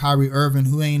backing up Kyrie Irving,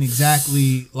 who ain't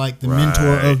exactly like the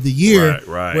mentor of the year.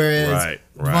 Right, whereas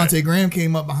Devontae Graham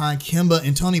came up behind Kimba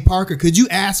and Tony Parker. Could you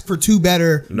ask for 2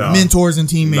 better mentors and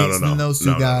teammates than those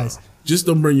 2 guys? Just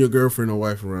don't bring your girlfriend or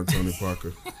wife around Tony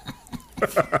Parker.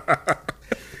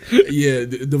 Yeah,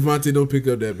 Devontae, don't pick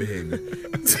up that behavior.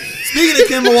 Speaking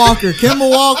of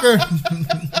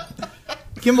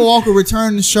Kemba Walker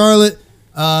returned to Charlotte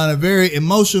in a very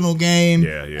emotional game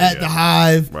at the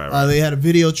Hive. Right. They had a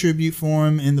video tribute for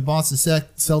him, and the Boston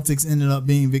Celtics ended up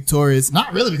being victorious.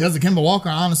 Not really because of Kemba Walker,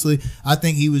 honestly. I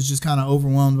think he was just kind of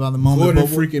overwhelmed by the moment.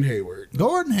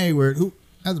 Gordon Hayward, who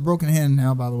has a broken hand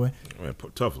now, by the way. Man,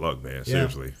 tough luck, man.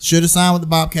 Seriously. Should have signed with the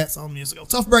Bobcats all years ago.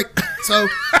 Tough break. So,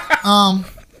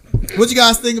 what you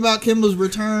guys think about Kemba's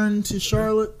return to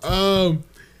Charlotte?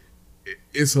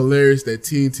 It's hilarious that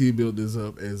TNT built this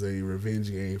up as a revenge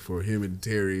game for him and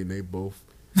Terry, and they both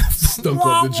stunk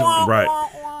up the joint.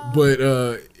 Right. But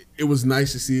it was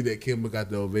nice to see that Kemba got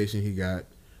the ovation he got.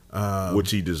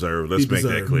 Which he deserved. Let's make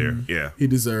that clear. Yeah. He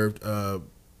deserved. And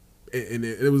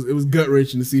it was gut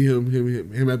wrenching to see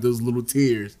him have those little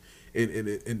tears.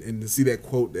 And to see that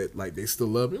quote that like they still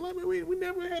love me. Like, man, we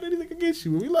never had anything against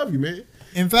you. We love you, man.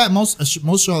 In fact,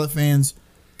 most Charlotte fans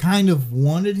kind of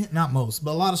wanted him, not most,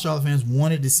 but a lot of Charlotte fans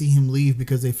wanted to see him leave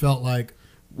because they felt like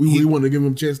we want to give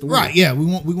him a chance to win. Right, yeah, we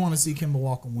want to see Kemba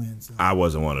Walker win. So. I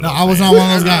wasn't one of those. No, I was not one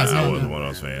of those guys. I wasn't one of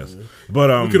those fans.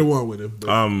 But we could have won with him.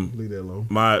 But leave that alone.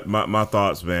 My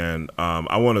thoughts, man.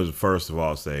 I want to first of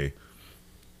all say,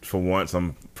 for once,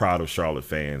 I'm proud of Charlotte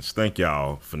fans. Thank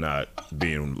y'all for not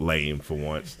being lame for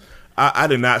once. I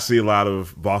did not see a lot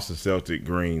of Boston Celtic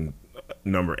green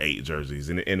number 8 jerseys,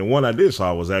 and the one I did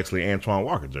saw was actually Antoine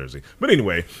Walker jersey. But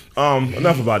anyway,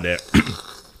 enough about that.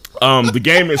 The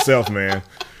game itself, man.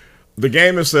 The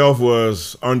game itself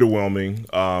was underwhelming.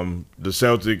 The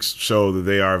Celtics showed that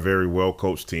they are a very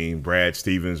well-coached team. Brad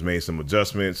Stevens made some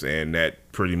adjustments, and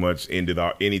that pretty much ended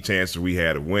any chance that we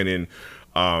had of winning.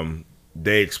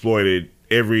 They exploited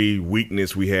every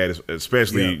weakness we had,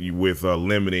 especially with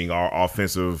limiting our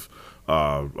offensive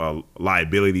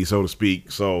liability, so to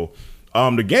speak. So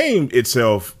the game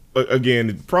itself, again,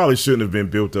 it probably shouldn't have been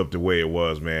built up the way it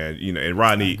was, man. You know, and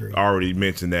Rodney already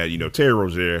mentioned that, you know, Terry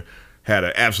Rozier had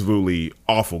an absolutely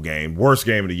awful game, worst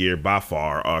game of the year by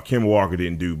far. Kemba Walker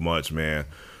didn't do much, man.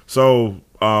 So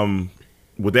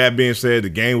with that being said, the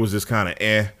game was just kind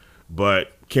of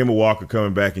but Kemba Walker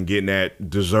coming back and getting that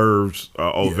deserved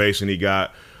ovation he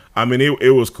got. I mean,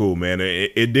 it was cool, man.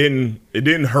 It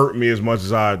didn't hurt me as much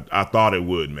as I thought it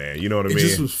would, man. You know what I mean? It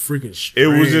just was freaking strange.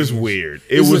 It was just weird.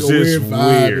 It was just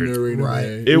weird. Right.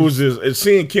 It was just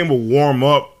seeing Kemba warm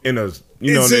up in a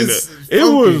it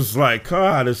was like,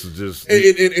 God, this is just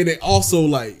and it also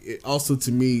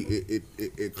to me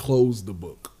it closed the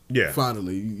book. Yeah.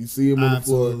 Finally, you see him on the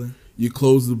floor. You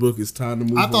close the book. It's time to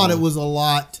move on. I thought it was a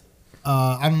lot.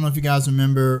 I don't know if you guys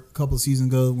remember a couple of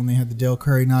seasons ago when they had the Dell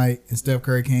Curry night and Steph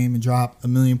Curry came and dropped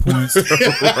 1 million points on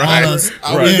us.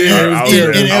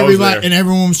 And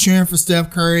everyone was cheering for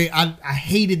Steph Curry. I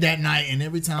hated that night, and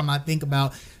every time I think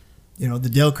about, you know, the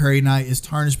Dell Curry night is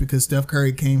tarnished because Steph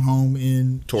Curry came home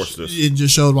and torched us. It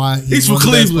just showed why he's from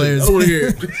Cleveland. I don't want to hear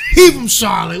it. He's from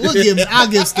Charlotte. I'll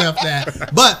give Steph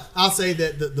that. But I'll say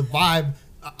that the vibe.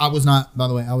 I was not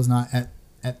at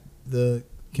the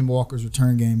Kemba Walker's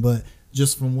return game, but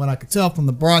just from what I could tell from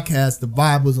the broadcast, the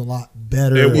vibe was a lot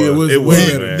better than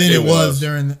it was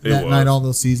during that night all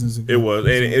those seasons ago. It was,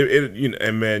 and you know,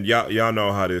 and man, y'all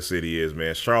know how this city is,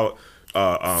 man. Charlotte,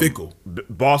 fickle.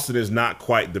 Boston is not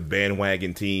quite the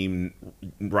bandwagon team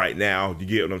right now. You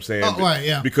get what I'm saying? Oh, right,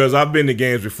 yeah. Because I've been to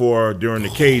games before during the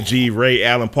KG, Ray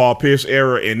Allen, Paul Pierce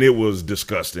era, and it was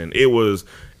disgusting. It was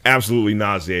absolutely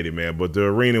nauseating, man. But the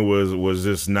arena was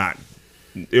just not.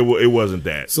 It wasn't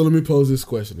that. So let me pose this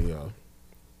question to y'all: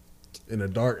 in a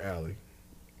dark alley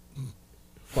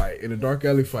fight,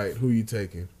 who you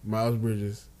taking, Miles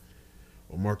Bridges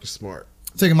or Marcus Smart?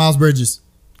 Taking Miles Bridges.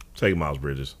 Taking Miles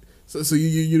Bridges. So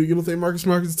you don't think Marcus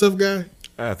Smart is a tough guy?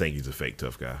 I think he's a fake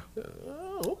tough guy.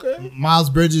 Okay. Miles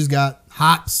Bridges got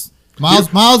hops. Miles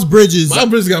Bridges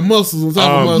got muscles on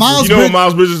top of muscles. You know where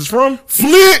Miles Bridges is from?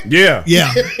 Flint. Yeah.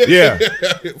 Flint.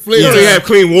 You don't even have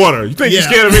clean water. You think you're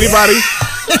scared of anybody?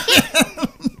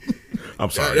 I'm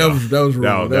sorry. That was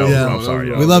wrong. I'm sorry.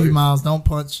 We love you, Miles. Don't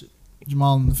punch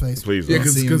Jamal in the face. Please. Yeah,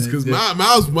 because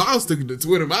Miles took it to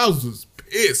Twitter. Miles was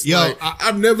pissed. Yo, like,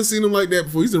 I've never seen him like that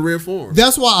before. He's in red form.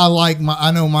 That's why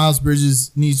I know Miles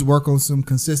Bridges needs to work on some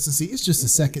consistency. It's just a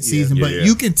second season, but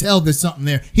you can tell there's something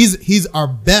there. He's our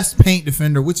best paint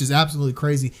defender, which is absolutely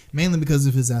crazy, mainly because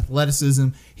of his athleticism.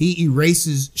 He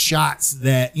erases shots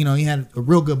that, you know, he had a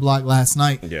real good block last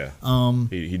night. Yeah.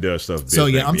 He does stuff. So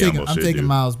yeah, I'm taking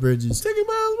Miles Bridges. Taking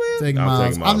Miles, man. Taking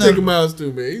Miles. I'm taking Miles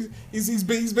too, man. He's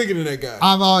bigger than that guy.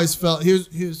 I've always felt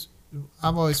I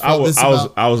was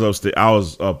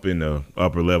up in the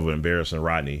upper level embarrassing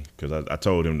Rodney because I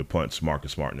told him to punch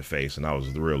Marcus Smart in the face, and I was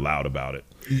real loud about it.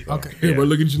 Okay. Everybody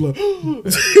look at you like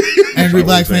angry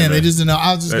black fan. They just didn't know.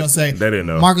 I was just gonna say they didn't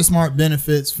know. Marcus Smart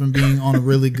benefits from being on a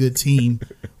really good team,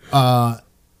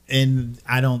 and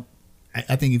I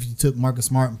think if you took Marcus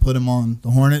Smart and put him on the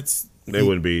Hornets, they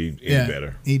wouldn't be any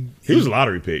better. He was a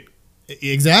lottery pick.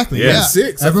 Exactly. Yeah.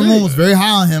 6. Everyone was very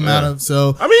high on him. I mean,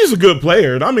 he's a good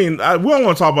player. I mean, we don't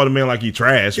want to talk about a man like he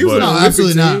trash. No,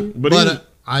 absolutely not. But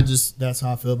that's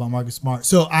how I feel about Marcus Smart.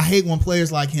 So I hate when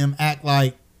players like him act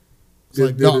like it's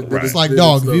like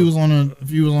dog. If he was on another team,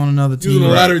 he was on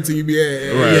a lottery team, you'd be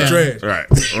trash. Right.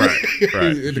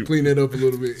 Had to clean that up a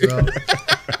little bit. So,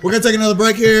 we're gonna take another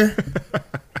break here.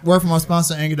 Word from our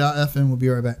sponsor, Anchor.fm. We'll be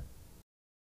right back.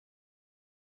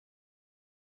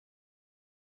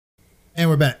 And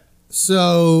we're back.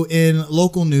 So in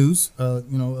local news,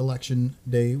 election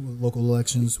day, local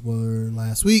elections were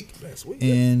last week.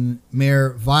 And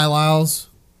Mayor Vi Lyles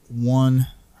won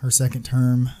her second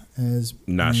term as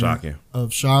Not mayor shocking.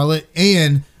 of Charlotte,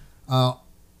 and all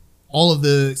of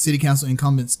the city council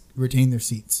incumbents retained their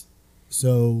seats.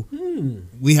 So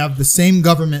we have the same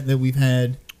government that we've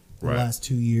had the last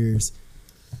 2 years.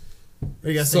 What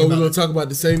do you guys So think we're about gonna talk about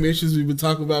the same issues we've been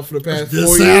talking about for the past this?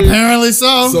 4 years. Apparently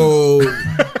so. So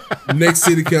next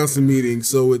city council meeting.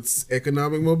 So it's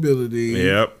economic mobility.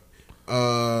 Yep.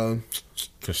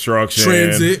 Construction,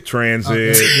 Transit.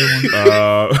 Good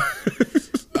one.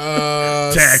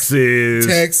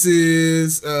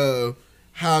 taxes,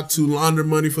 how to launder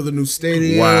money for the new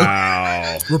stadium.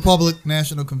 Wow, Republic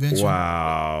National Convention.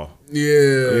 wow,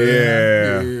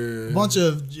 Yeah. A bunch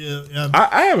of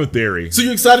I have a theory. So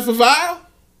you excited for Vile?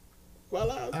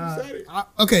 Well, I'm excited.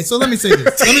 okay, so let me say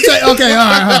this. All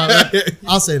right.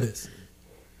 I'll say this.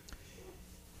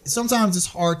 Sometimes it's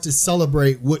hard to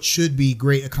celebrate what should be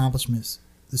great accomplishments.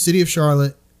 The city of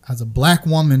Charlotte has a black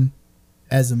woman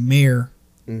as a mayor,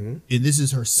 and this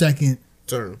is her second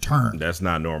term. That's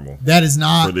not normal. That is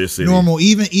not For this city. normal,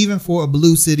 even for a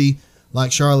blue city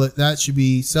like Charlotte. That should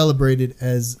be celebrated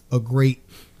as a great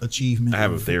achievement. I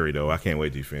have a theory though. I can't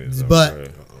wait to you finish. though.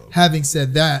 But having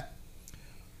said that,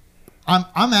 I'm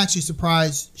actually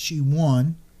surprised she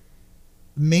won,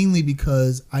 mainly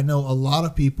because I know a lot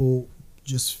of people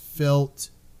just felt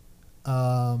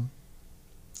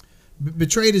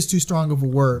betrayed is too strong of a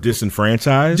word.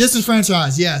 disenfranchised.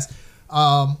 Disenfranchised, yes.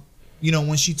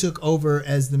 When she took over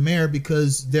as the mayor,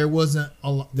 because there was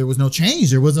no change,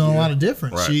 there wasn't a lot of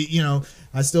difference. Right. She,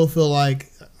 I still feel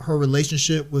like her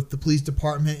relationship with the police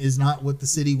department is not what the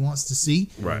city wants to see.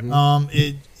 Right.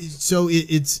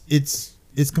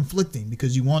 It's conflicting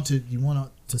because you want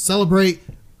to celebrate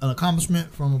an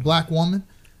accomplishment from a black woman.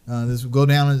 This will go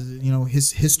down as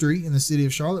his history in the city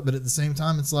of Charlotte, but at the same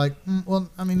time, it's like,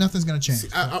 nothing's gonna change. See,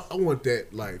 I want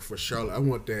that, like, for Charlotte. I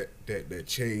want that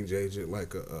change agent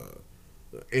like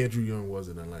Andrew Young was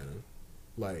in Atlanta.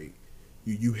 Like,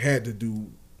 you had to do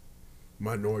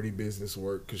minority business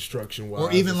work, construction wise,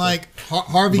 Or even like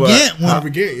Harvey But Gantt won Harvey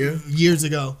Gantt, yeah. years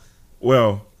ago.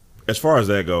 Well, as far as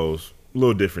that goes, a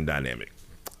little different dynamic.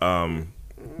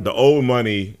 The old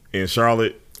money in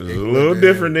Charlotte is a little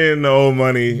different than the old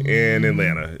money in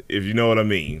Atlanta, if you know what I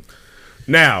mean.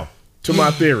 Now, to my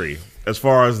theory, as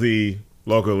far as the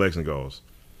local election goes,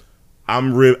 I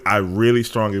really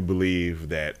strongly believe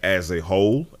that as a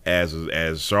whole, as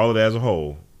Charlotte as a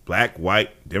whole, black, white,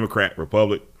 Democrat,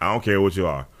 Republic, I don't care what you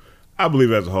are, I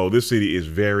believe as a whole, this city is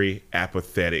very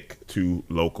apathetic to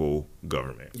local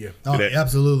government. Yeah. Oh,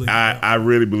 absolutely. I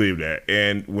really believe that.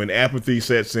 And when apathy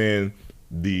sets in,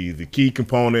 the key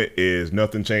component is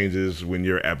nothing changes when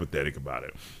you're apathetic about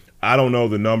it. I don't know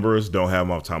the numbers, don't have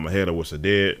them off the top of my head. I wish I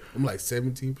did. I'm like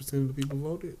 17% of the people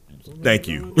voted. Thank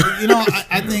you.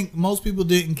 I think most people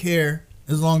didn't care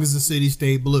as long as the city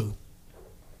stayed blue.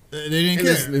 They didn't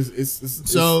care.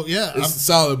 It's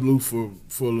solid blue for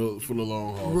the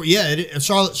long haul. Yeah,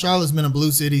 Charlotte's been a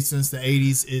blue city since the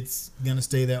 80s. It's gonna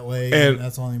stay that way, and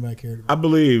that's all anybody cared about. I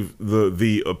believe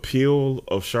the appeal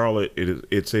of Charlotte,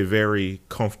 it's a very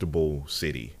comfortable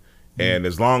city, and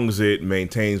as long as it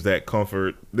maintains that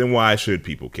comfort, then why should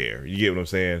people care? You get what I'm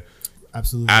saying?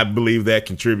 Absolutely. I believe that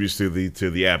contributes to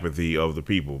the apathy of the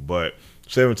people, but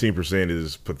 17%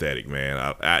 is pathetic,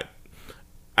 man.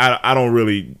 I don't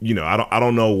really, I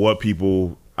don't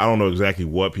know exactly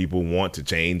what people want to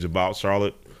change about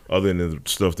Charlotte other than the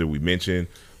stuff that we mentioned.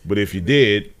 But if you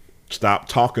did, stop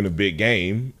talking a big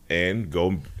game and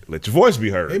go let your voice be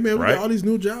heard. Hey man, we right? got all these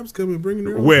new jobs coming, bringing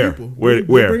their own people. Where?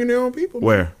 They're bringing their own people. Man.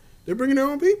 Where? They're bringing their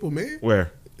own people, man.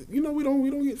 Where? We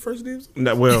don't get first dibs.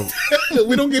 No, well,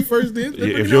 we don't get first dibs. They're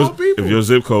bringing if their own people. your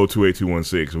zip code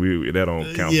 28216, that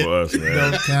don't count for us,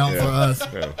 man. Don't count for us.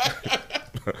 Yeah.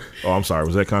 Oh, I'm sorry.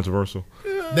 Was that controversial?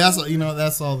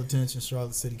 That's all the attention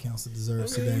Charlotte City Council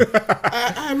deserves today.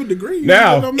 I have a degree.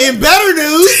 Now, In better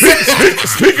news,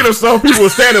 speaking of stuff people were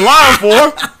standing in line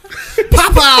for,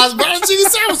 Popeyes brought a chicken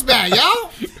sandwich back,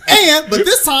 y'all. But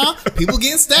this time, people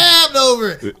getting stabbed over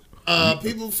it.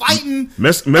 People fighting,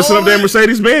 messing up their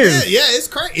Mercedes Benz. Yeah, it's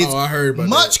crazy. It's I heard about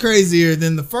much crazier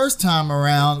than the first time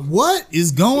around. What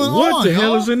is going on? What the hell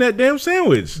y'all? is in that damn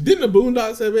sandwich? Didn't the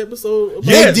Boondocks have an episode? About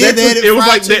Yeah, They did. it was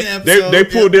like episode, they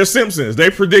pulled their Simpsons. They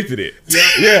predicted it.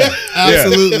 Yeah,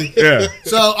 Absolutely. Yeah.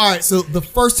 So, all right. So the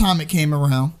first time it came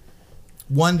around,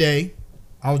 one day,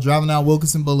 I was driving down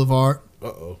Wilkinson Boulevard.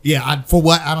 Uh-oh. Yeah, for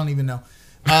what? I don't even know.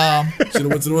 Should have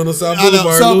went to the one on South I know.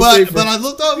 Boulevard. So, a little safer. but I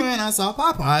looked over and I saw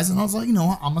Popeyes, and I was like, you know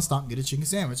what? I'm gonna stop and get a chicken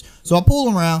sandwich. So I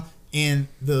pull around. and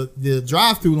the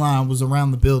drive-through line was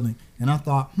around the building, and I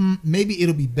thought, maybe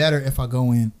it'll be better if I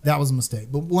go in. That was a mistake.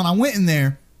 But when I went in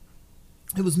there,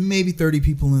 it was maybe 30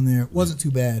 people in there. It wasn't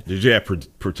too bad. Did you have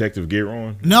protective gear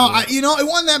on? No, it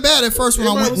wasn't that bad at first when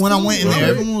I went in there.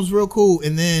 Everyone was real cool,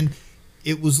 and then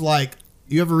it was like,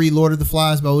 you ever read Lord of the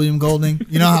Flies by William Golding?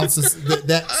 You know how it's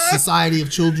that society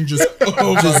of children just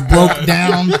broke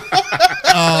down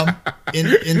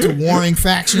into warring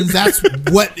factions. That's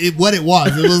what it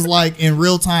was. It was like in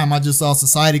real time. I just saw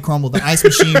society crumble. The ice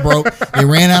machine broke. They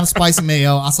ran out of spicy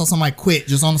mayo. I saw somebody quit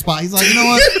just on the spot. He's like, you know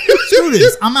what? Screw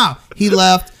this. I'm out. He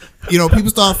left. People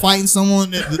started fighting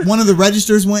someone. One of the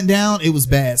registers went down. It was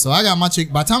bad. So I got my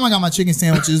by the time I got my chicken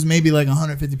sandwiches, maybe like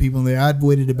 150 people in there. I'd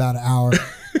waited about an hour.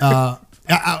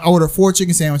 I ordered 4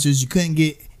 chicken sandwiches. You couldn't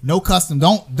get no custom.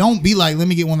 Don't be like, let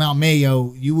me get one without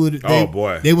mayo. You would. Oh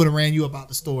boy, they would have ran you up out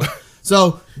the store.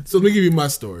 So let me give you my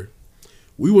story.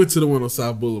 We went to the one on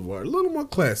South Boulevard, a little more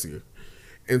classier,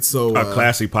 and so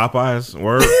classy Popeyes.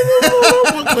 Word.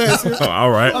 more classier. Oh,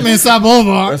 all right. I mean South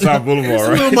Boulevard. That's South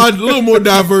Boulevard, right? A little more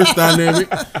diverse dynamic.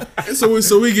 And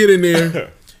so we get in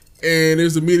there, and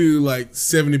there's immediately like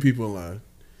 70 people in line,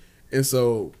 and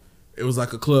so. It was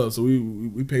like a club, so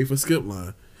we paid for skip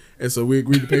line, and so we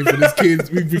agreed to pay for this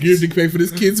kid's. We agreed to pay for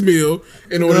this kid's meal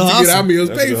in order to get our meals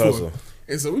paid for.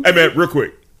 And so, hey man, real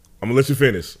quick, I'm gonna let you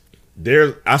finish.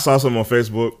 I saw something on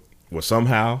Facebook where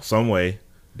somehow, some way,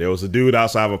 there was a dude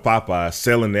outside of a Popeye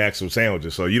selling the actual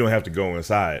sandwiches, so you don't have to go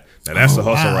inside. Now that's a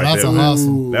hustle right that's there. A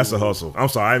hustle. That's a hustle. I'm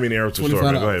sorry, I didn't mean to interrupt your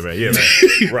story. Go ahead, man. Yeah,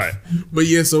 man. Right. But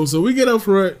yeah, so we get up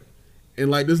front,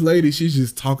 and like this lady, she's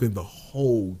just talking the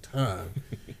whole time.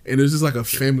 And it's just like a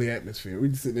family atmosphere. We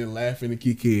just sitting there laughing and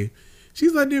kikiing.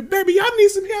 She's like, baby, y'all need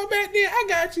some help back there. I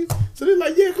got you. So they're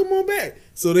like, yeah, come on back.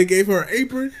 So they gave her an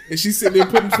apron, and she's sitting there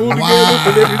putting food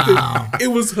together and everything. It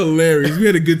was hilarious. We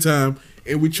had a good time,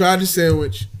 and we tried the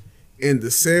sandwich, and the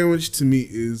sandwich to me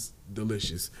is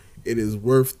delicious. It is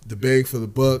worth the bang for the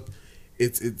buck.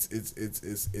 It's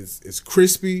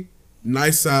crispy.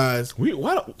 Nice size.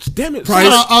 Damn it.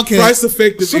 Price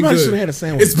effective. Somebody should have had a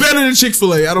sandwich. It's better than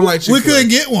Chick-fil-A. I don't like Chick-fil-A. We couldn't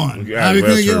get one. Yeah, we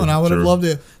couldn't get true, one. I would have true. loved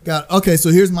it. Okay, so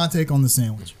here's my take on the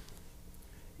sandwich.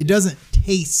 It doesn't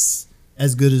taste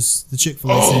as good as the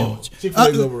Chick-fil-A sandwich.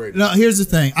 Chick-fil-A's overrated. No, here's the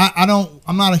thing.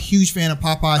 I'm not a huge fan of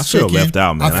Popeye's feel chicken. left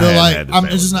out, man. I feel I like had the I'm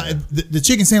it's just not sandwich, the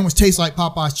chicken sandwich tastes like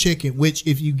Popeye's chicken, which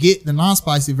if you get the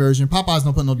non-spicy version, Popeye's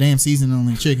don't put no damn seasoning on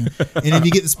their chicken. And if you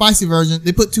get the spicy version,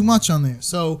 they put too much on there.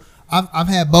 So I've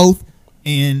had both.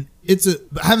 And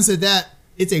having said that,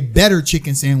 it's a better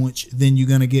chicken sandwich than you're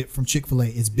gonna get from Chick-fil-A.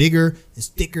 It's bigger, it's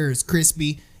thicker, it's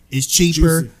crispy, it's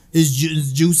cheaper, it's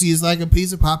juicy. It's like a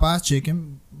piece of Popeye's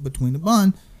chicken between the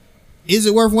bun. Is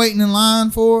it worth waiting in line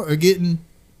for or getting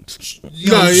shot?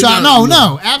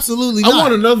 No, absolutely not. I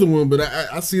want another one, but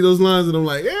I see those lines and I'm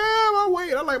like, yeah, I'll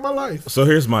wait. I like my life. So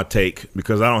here's my take,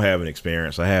 because I don't have an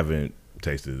experience. I haven't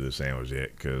tasted the sandwich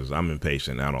yet because I'm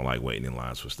impatient. I don't like waiting in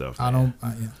lines for stuff. Man.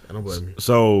 I don't blame you.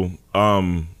 So,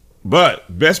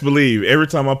 but best believe every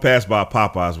time I pass by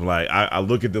Popeyes, I'm like, I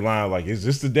look at the line like, is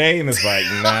this the day? And it's like,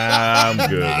 nah, I'm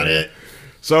good, man.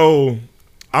 So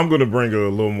I'm gonna bring a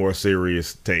little more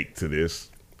serious take to this.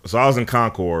 So I was in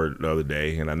Concord the other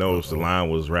day, and I noticed the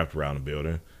line was wrapped around the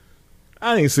building.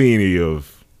 I didn't see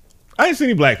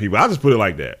any black people. I'll just put it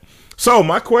like that. So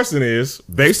my question is,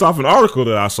 based off an article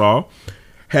that I saw,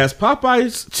 has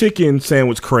Popeye's chicken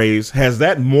sandwich craze, has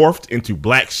that morphed into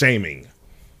black shaming?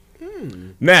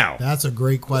 Now, that's a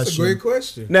great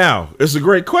question. Now, it's a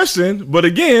great question, but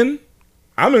again,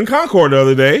 I'm in Concord the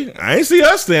other day. I ain't see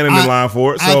us standing in line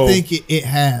for it. So I think it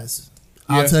has.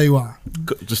 I'll tell you why.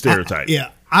 The stereotype.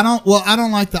 I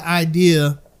don't like the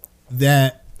idea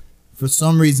that for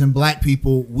some reason black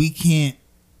people, we can't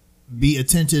be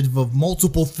attentive of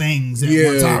multiple things at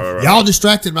one time. Right. Y'all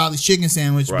distracted about this chicken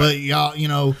sandwich, but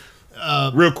y'all,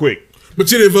 real quick. But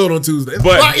you didn't vote on Tuesday.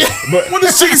 But what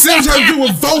does chicken sandwich have to do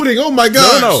with voting? Oh my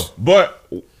gosh. No. But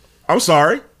I'm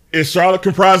sorry. Is Charlotte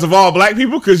comprised of all black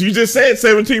people? Because you just said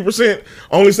 17%,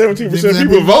 only 17% of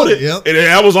people voted. Yep. And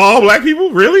that was all black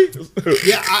people? Really?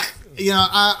 Yeah,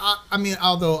 I mean,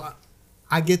 although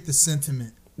I get the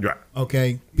sentiment. Right.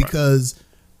 Okay. Because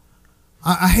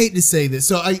I hate to say this.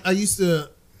 So I used to,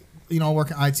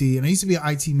 work in IT, and I used to be an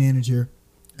IT manager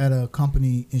at a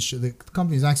company in Charlotte. The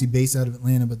company is actually based out of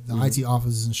Atlanta, but the IT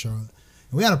office is in Charlotte.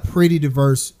 And we had a pretty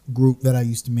diverse group that I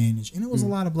used to manage, and it was a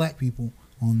lot of black people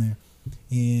on there.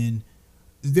 And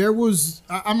there was,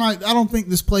 I don't think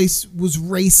this place was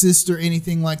racist or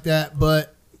anything like that,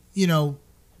 but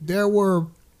there were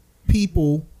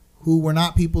people who were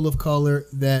not people of color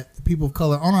that the people of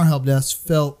color on our help desk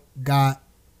felt got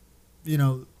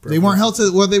they weren't held to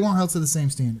the same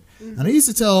standard. And I used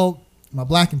to tell my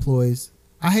black employees,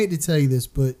 I hate to tell you this,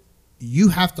 but you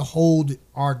have to hold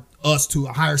us to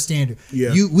a higher standard.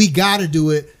 Yeah. We got to do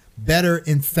it better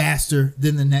and faster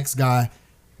than the next guy.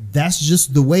 That's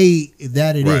just the way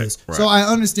that it is. Right. So I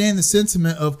understand the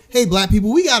sentiment of, hey, black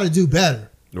people, we got to do better.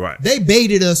 Right. They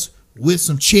baited us with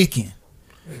some chicken.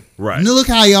 Right. And look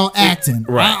how y'all acting.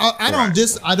 Right.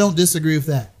 I don't disagree with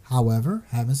that. However,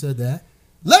 having said that,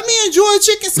 let me enjoy a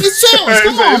chicken sandwich.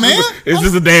 Come on, man. It's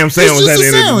just a damn sandwich at the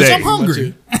end of the day. I'm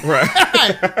hungry. Right.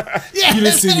 Yeah, You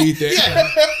didn't see me eat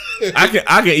that. Yeah.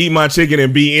 I can eat my chicken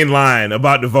and be in line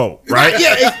about to vote. Right.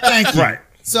 Yeah. Thank you. Right.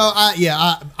 So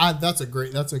that's a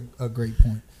great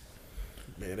point.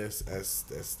 Man,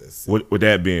 that's With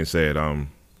that being said,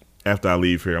 after I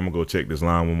leave here, I'm gonna go check this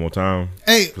line one more time.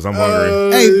 Hey, because I'm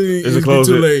hungry. Hey, Is it closed?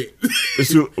 Too late.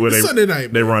 It's Sunday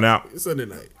night. They man. run out. It's Sunday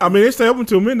night. I mean, they stay open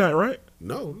till midnight, right?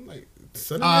 No, like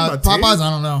Sunday night. by 10? Popeyes, I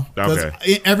don't know.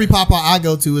 Okay. Every Popeye I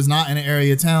go to is not in an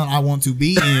area of town I want to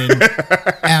be in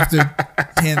after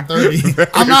 10:30.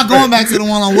 I'm not going back to the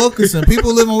one on Wilkinson.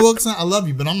 People live on Wilkinson. I love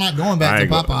you, but I'm not going back to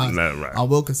Popeyes on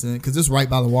Wilkinson because it's right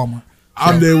by the Walmart.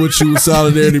 I'm there with you,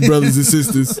 solidarity, brothers and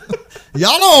sisters.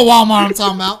 Y'all know what Walmart I'm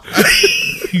talking about.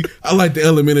 I like the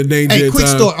element of danger. Hey, at quick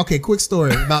time. story. Okay, quick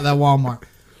story about that Walmart.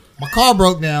 My car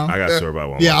broke down. I got a story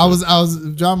about one. Yeah, I was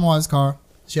driving my wife's car.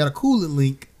 She had a coolant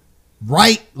leak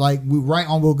right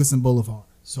on Wilkinson Boulevard.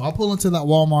 So I pull into that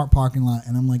Walmart parking lot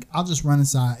and I'm like, I'll just run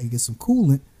inside and get some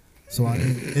coolant. So I can,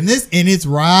 and it's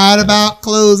right about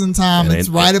closing time. It's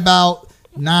right about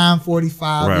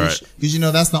 9:45 ish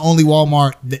because that's the only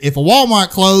Walmart. If a Walmart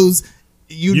closed,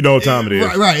 you know what time it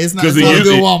is. Right. It's not a Because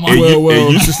good Walmart.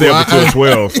 It used to stay up until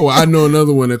 12. Well, I know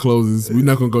another one that closes. We're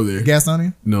not gonna go there.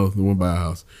 Gastonia? No, the one by our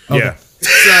house. Yeah.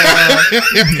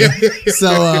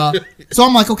 So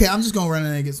I'm like, okay, I'm just gonna run in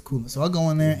there and get some coolant. So I go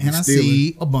in there and I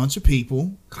see a bunch of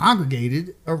people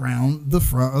congregated around the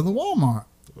front of the Walmart,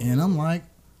 and I'm like,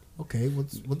 okay,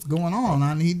 what's going on?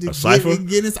 I need to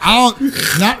get this. Not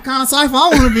the kind of cipher I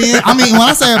want to be in. I mean, when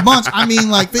I say a bunch, I mean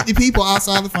like 50 people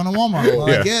outside the front of Walmart. Well,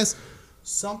 I guess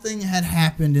something had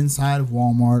happened inside of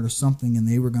Walmart or something, and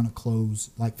they were gonna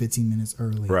close like 15 minutes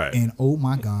early. Right. And oh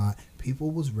my God,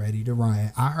 people was ready to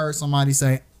riot. I heard somebody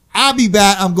say, I'll be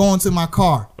back. I'm going to my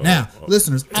car. Now,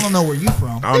 listeners, I don't know where you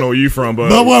from. I don't know where you from, but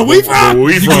where we from?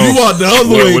 You walk the other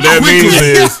way. What that means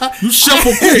is You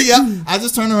shuffle quick. Yeah, I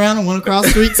just turned around and went across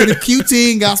the street to the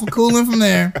QT and got some cooling from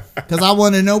there because I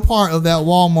wanted no part of that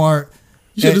Walmart.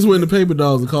 You should just went to Paper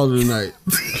Dolls and called it a night.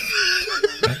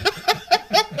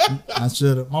 I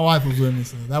should have. My wife was with me,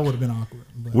 so that would have been awkward.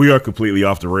 But we are completely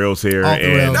off the rails here. Off the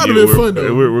rails. That would've been fun,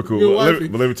 though. We're cool. Your Let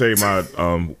wifey. me tell you my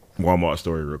Walmart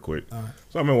story real quick.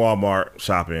 So I'm in Walmart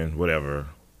shopping, whatever.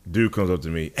 Dude comes up to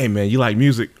me, hey man, you like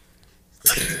music?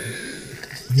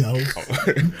 no,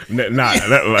 not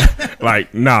really,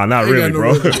 Ain't got no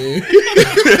bro. resume.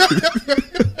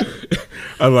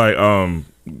 I was like,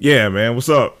 yeah, man, what's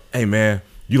up? Hey man,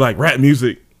 you like rap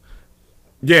music?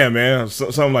 Yeah, man,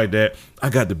 something like that. I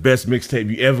got the best mixtape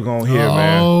you ever gonna hear,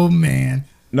 man. Oh man,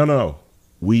 No.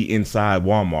 We inside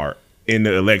Walmart in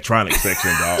the electronics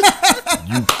section, dog.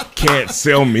 You can't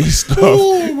sell me stuff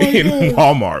in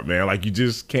Walmart, man. Like, you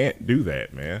just can't do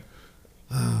that, man.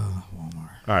 Walmart.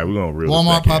 All right, we're gonna reel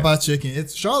Walmart this back in. Popeye chicken.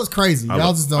 It's Charlotte's crazy.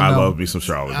 Y'all just don't know. I love me some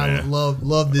Charlotte, I man.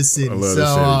 love this city. I love this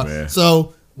city, man.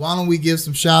 So why don't we give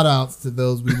some shout outs to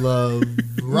those we love?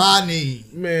 Rodney.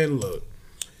 Man, look.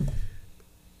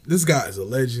 This guy is a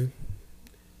legend.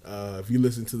 If you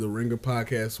listen to the Ringer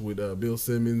podcast with Bill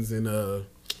Simmons and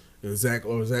Zach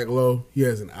Lowe, he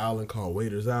has an island called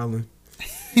Waiters Island.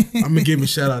 I'm gonna give a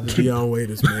shout out to Deion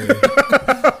Waiters, man.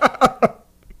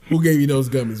 Who gave you those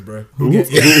gummies, bro?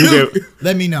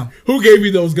 Let me know. Who gave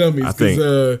you those gummies? I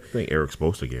think Eric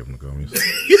Spoelstra gave him the gummies.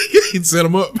 He'd set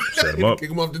them up. Set him up.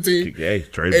 Kick him off the team. Hey,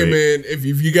 trade Hey, bait. man, if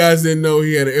you guys didn't know,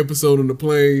 he had an episode on the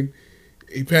plane.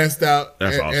 He passed out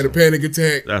That's at a awesome. panic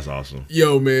attack. That's awesome.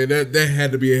 Yo, man, that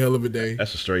had to be a hell of a day.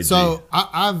 That's a straight So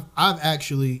I've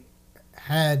actually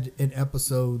had an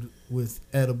episode with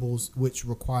edibles which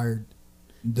required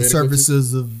the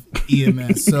services of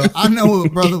EMS. So I know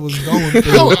what brother was going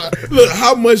through. Look,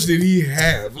 how much did he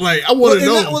have? Like, I want to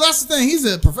know. Well, that's the thing. He's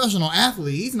a professional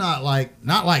athlete. He's not like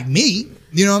me.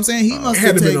 You know what I'm saying? He must it had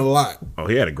have to been taken a lot. Oh,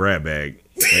 he had a grab bag.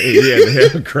 He had to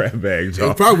have a grab bag, It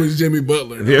dog. probably was Jimmy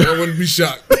Butler. Yeah. I wouldn't be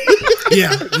shocked.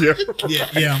 Yeah,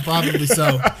 Yeah. probably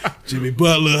so. Jimmy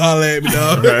Butler, holla at me,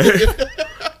 dog.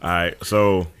 All right,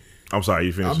 so I'm sorry,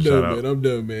 you finished I'm the done, shout out. man. I'm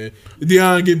done, man.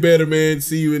 Deion, get better, man.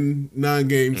 See you in 9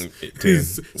 games. 10.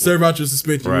 Serve out your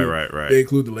suspension. Right. They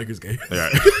include the Lakers game. All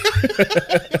right.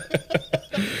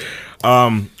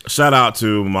 Shout out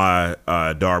to my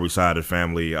Darby side of the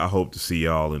family. I hope to see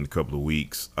y'all in a couple of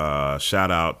weeks.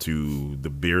 Shout out to the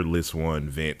beardless one,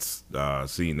 Vince.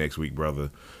 See you next week,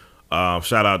 brother.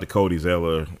 Shout out to Cody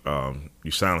Zeller.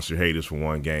 You silenced your haters for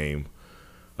one game.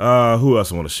 Who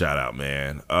else I want to shout out,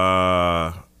 man?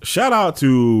 Shout out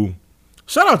to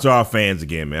our fans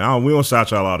again, man. We don't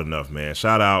shout y'all out enough, man.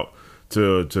 Shout out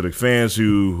to the fans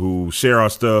who share our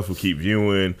stuff, who keep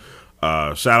viewing.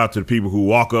 Shout out to the people who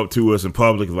walk up to us in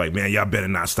public like, man, y'all better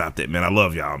not stop that, man. I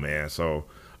love y'all, man. So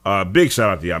big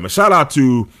shout out to y'all, man. Shout out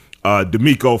to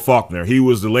D'Amico Faulkner. He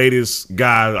was the latest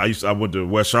guy. I went to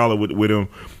West Charlotte with him.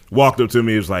 Walked up to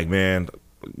me. He was like, man,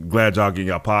 glad y'all getting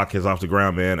y'all podcast off the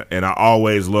ground, man. And I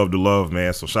always love the love,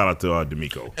 man. So shout out to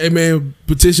D'Amico. Hey, man,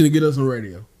 petition to get us on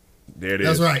radio. There it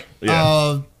That's is. right.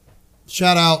 Yeah.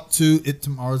 Shout out to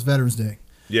tomorrow's Veterans Day.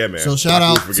 Yeah, man. So shout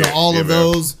out to all of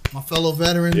those, my fellow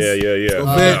veterans. Yeah.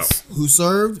 Vince. Who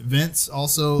served. Vince,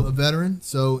 also a veteran.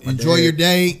 So enjoy your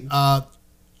day.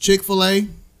 Chick-fil-A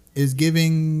is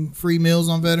giving free meals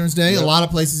on Veterans Day. Yep. A lot of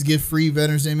places give free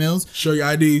Veterans Day meals. Show your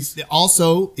IDs.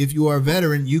 Also, if you are a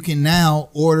veteran, you can now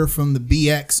order from the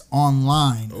BX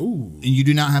online. Ooh. And you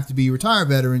do not have to be a retired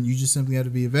veteran. You just simply have to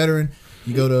be a veteran.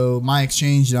 You go to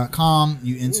myexchange.com,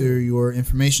 you enter your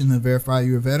information to verify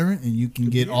you're a veteran, and you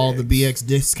can get all the BX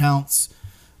discounts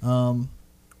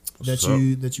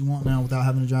that you want now without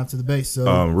having to drive to the base.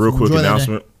 So, real quick enjoy that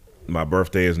announcement. My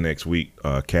birthday is next week.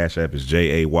 Cash App is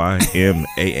JAYMAALD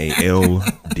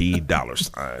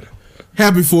 $.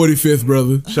 Happy 45th,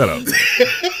 brother. Shut up.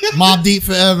 Mobb Deep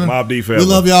forever. Mobb Deep forever. We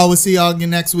love y'all. We'll see y'all again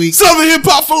next week. Southern hip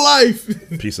hop for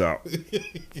life. Peace out.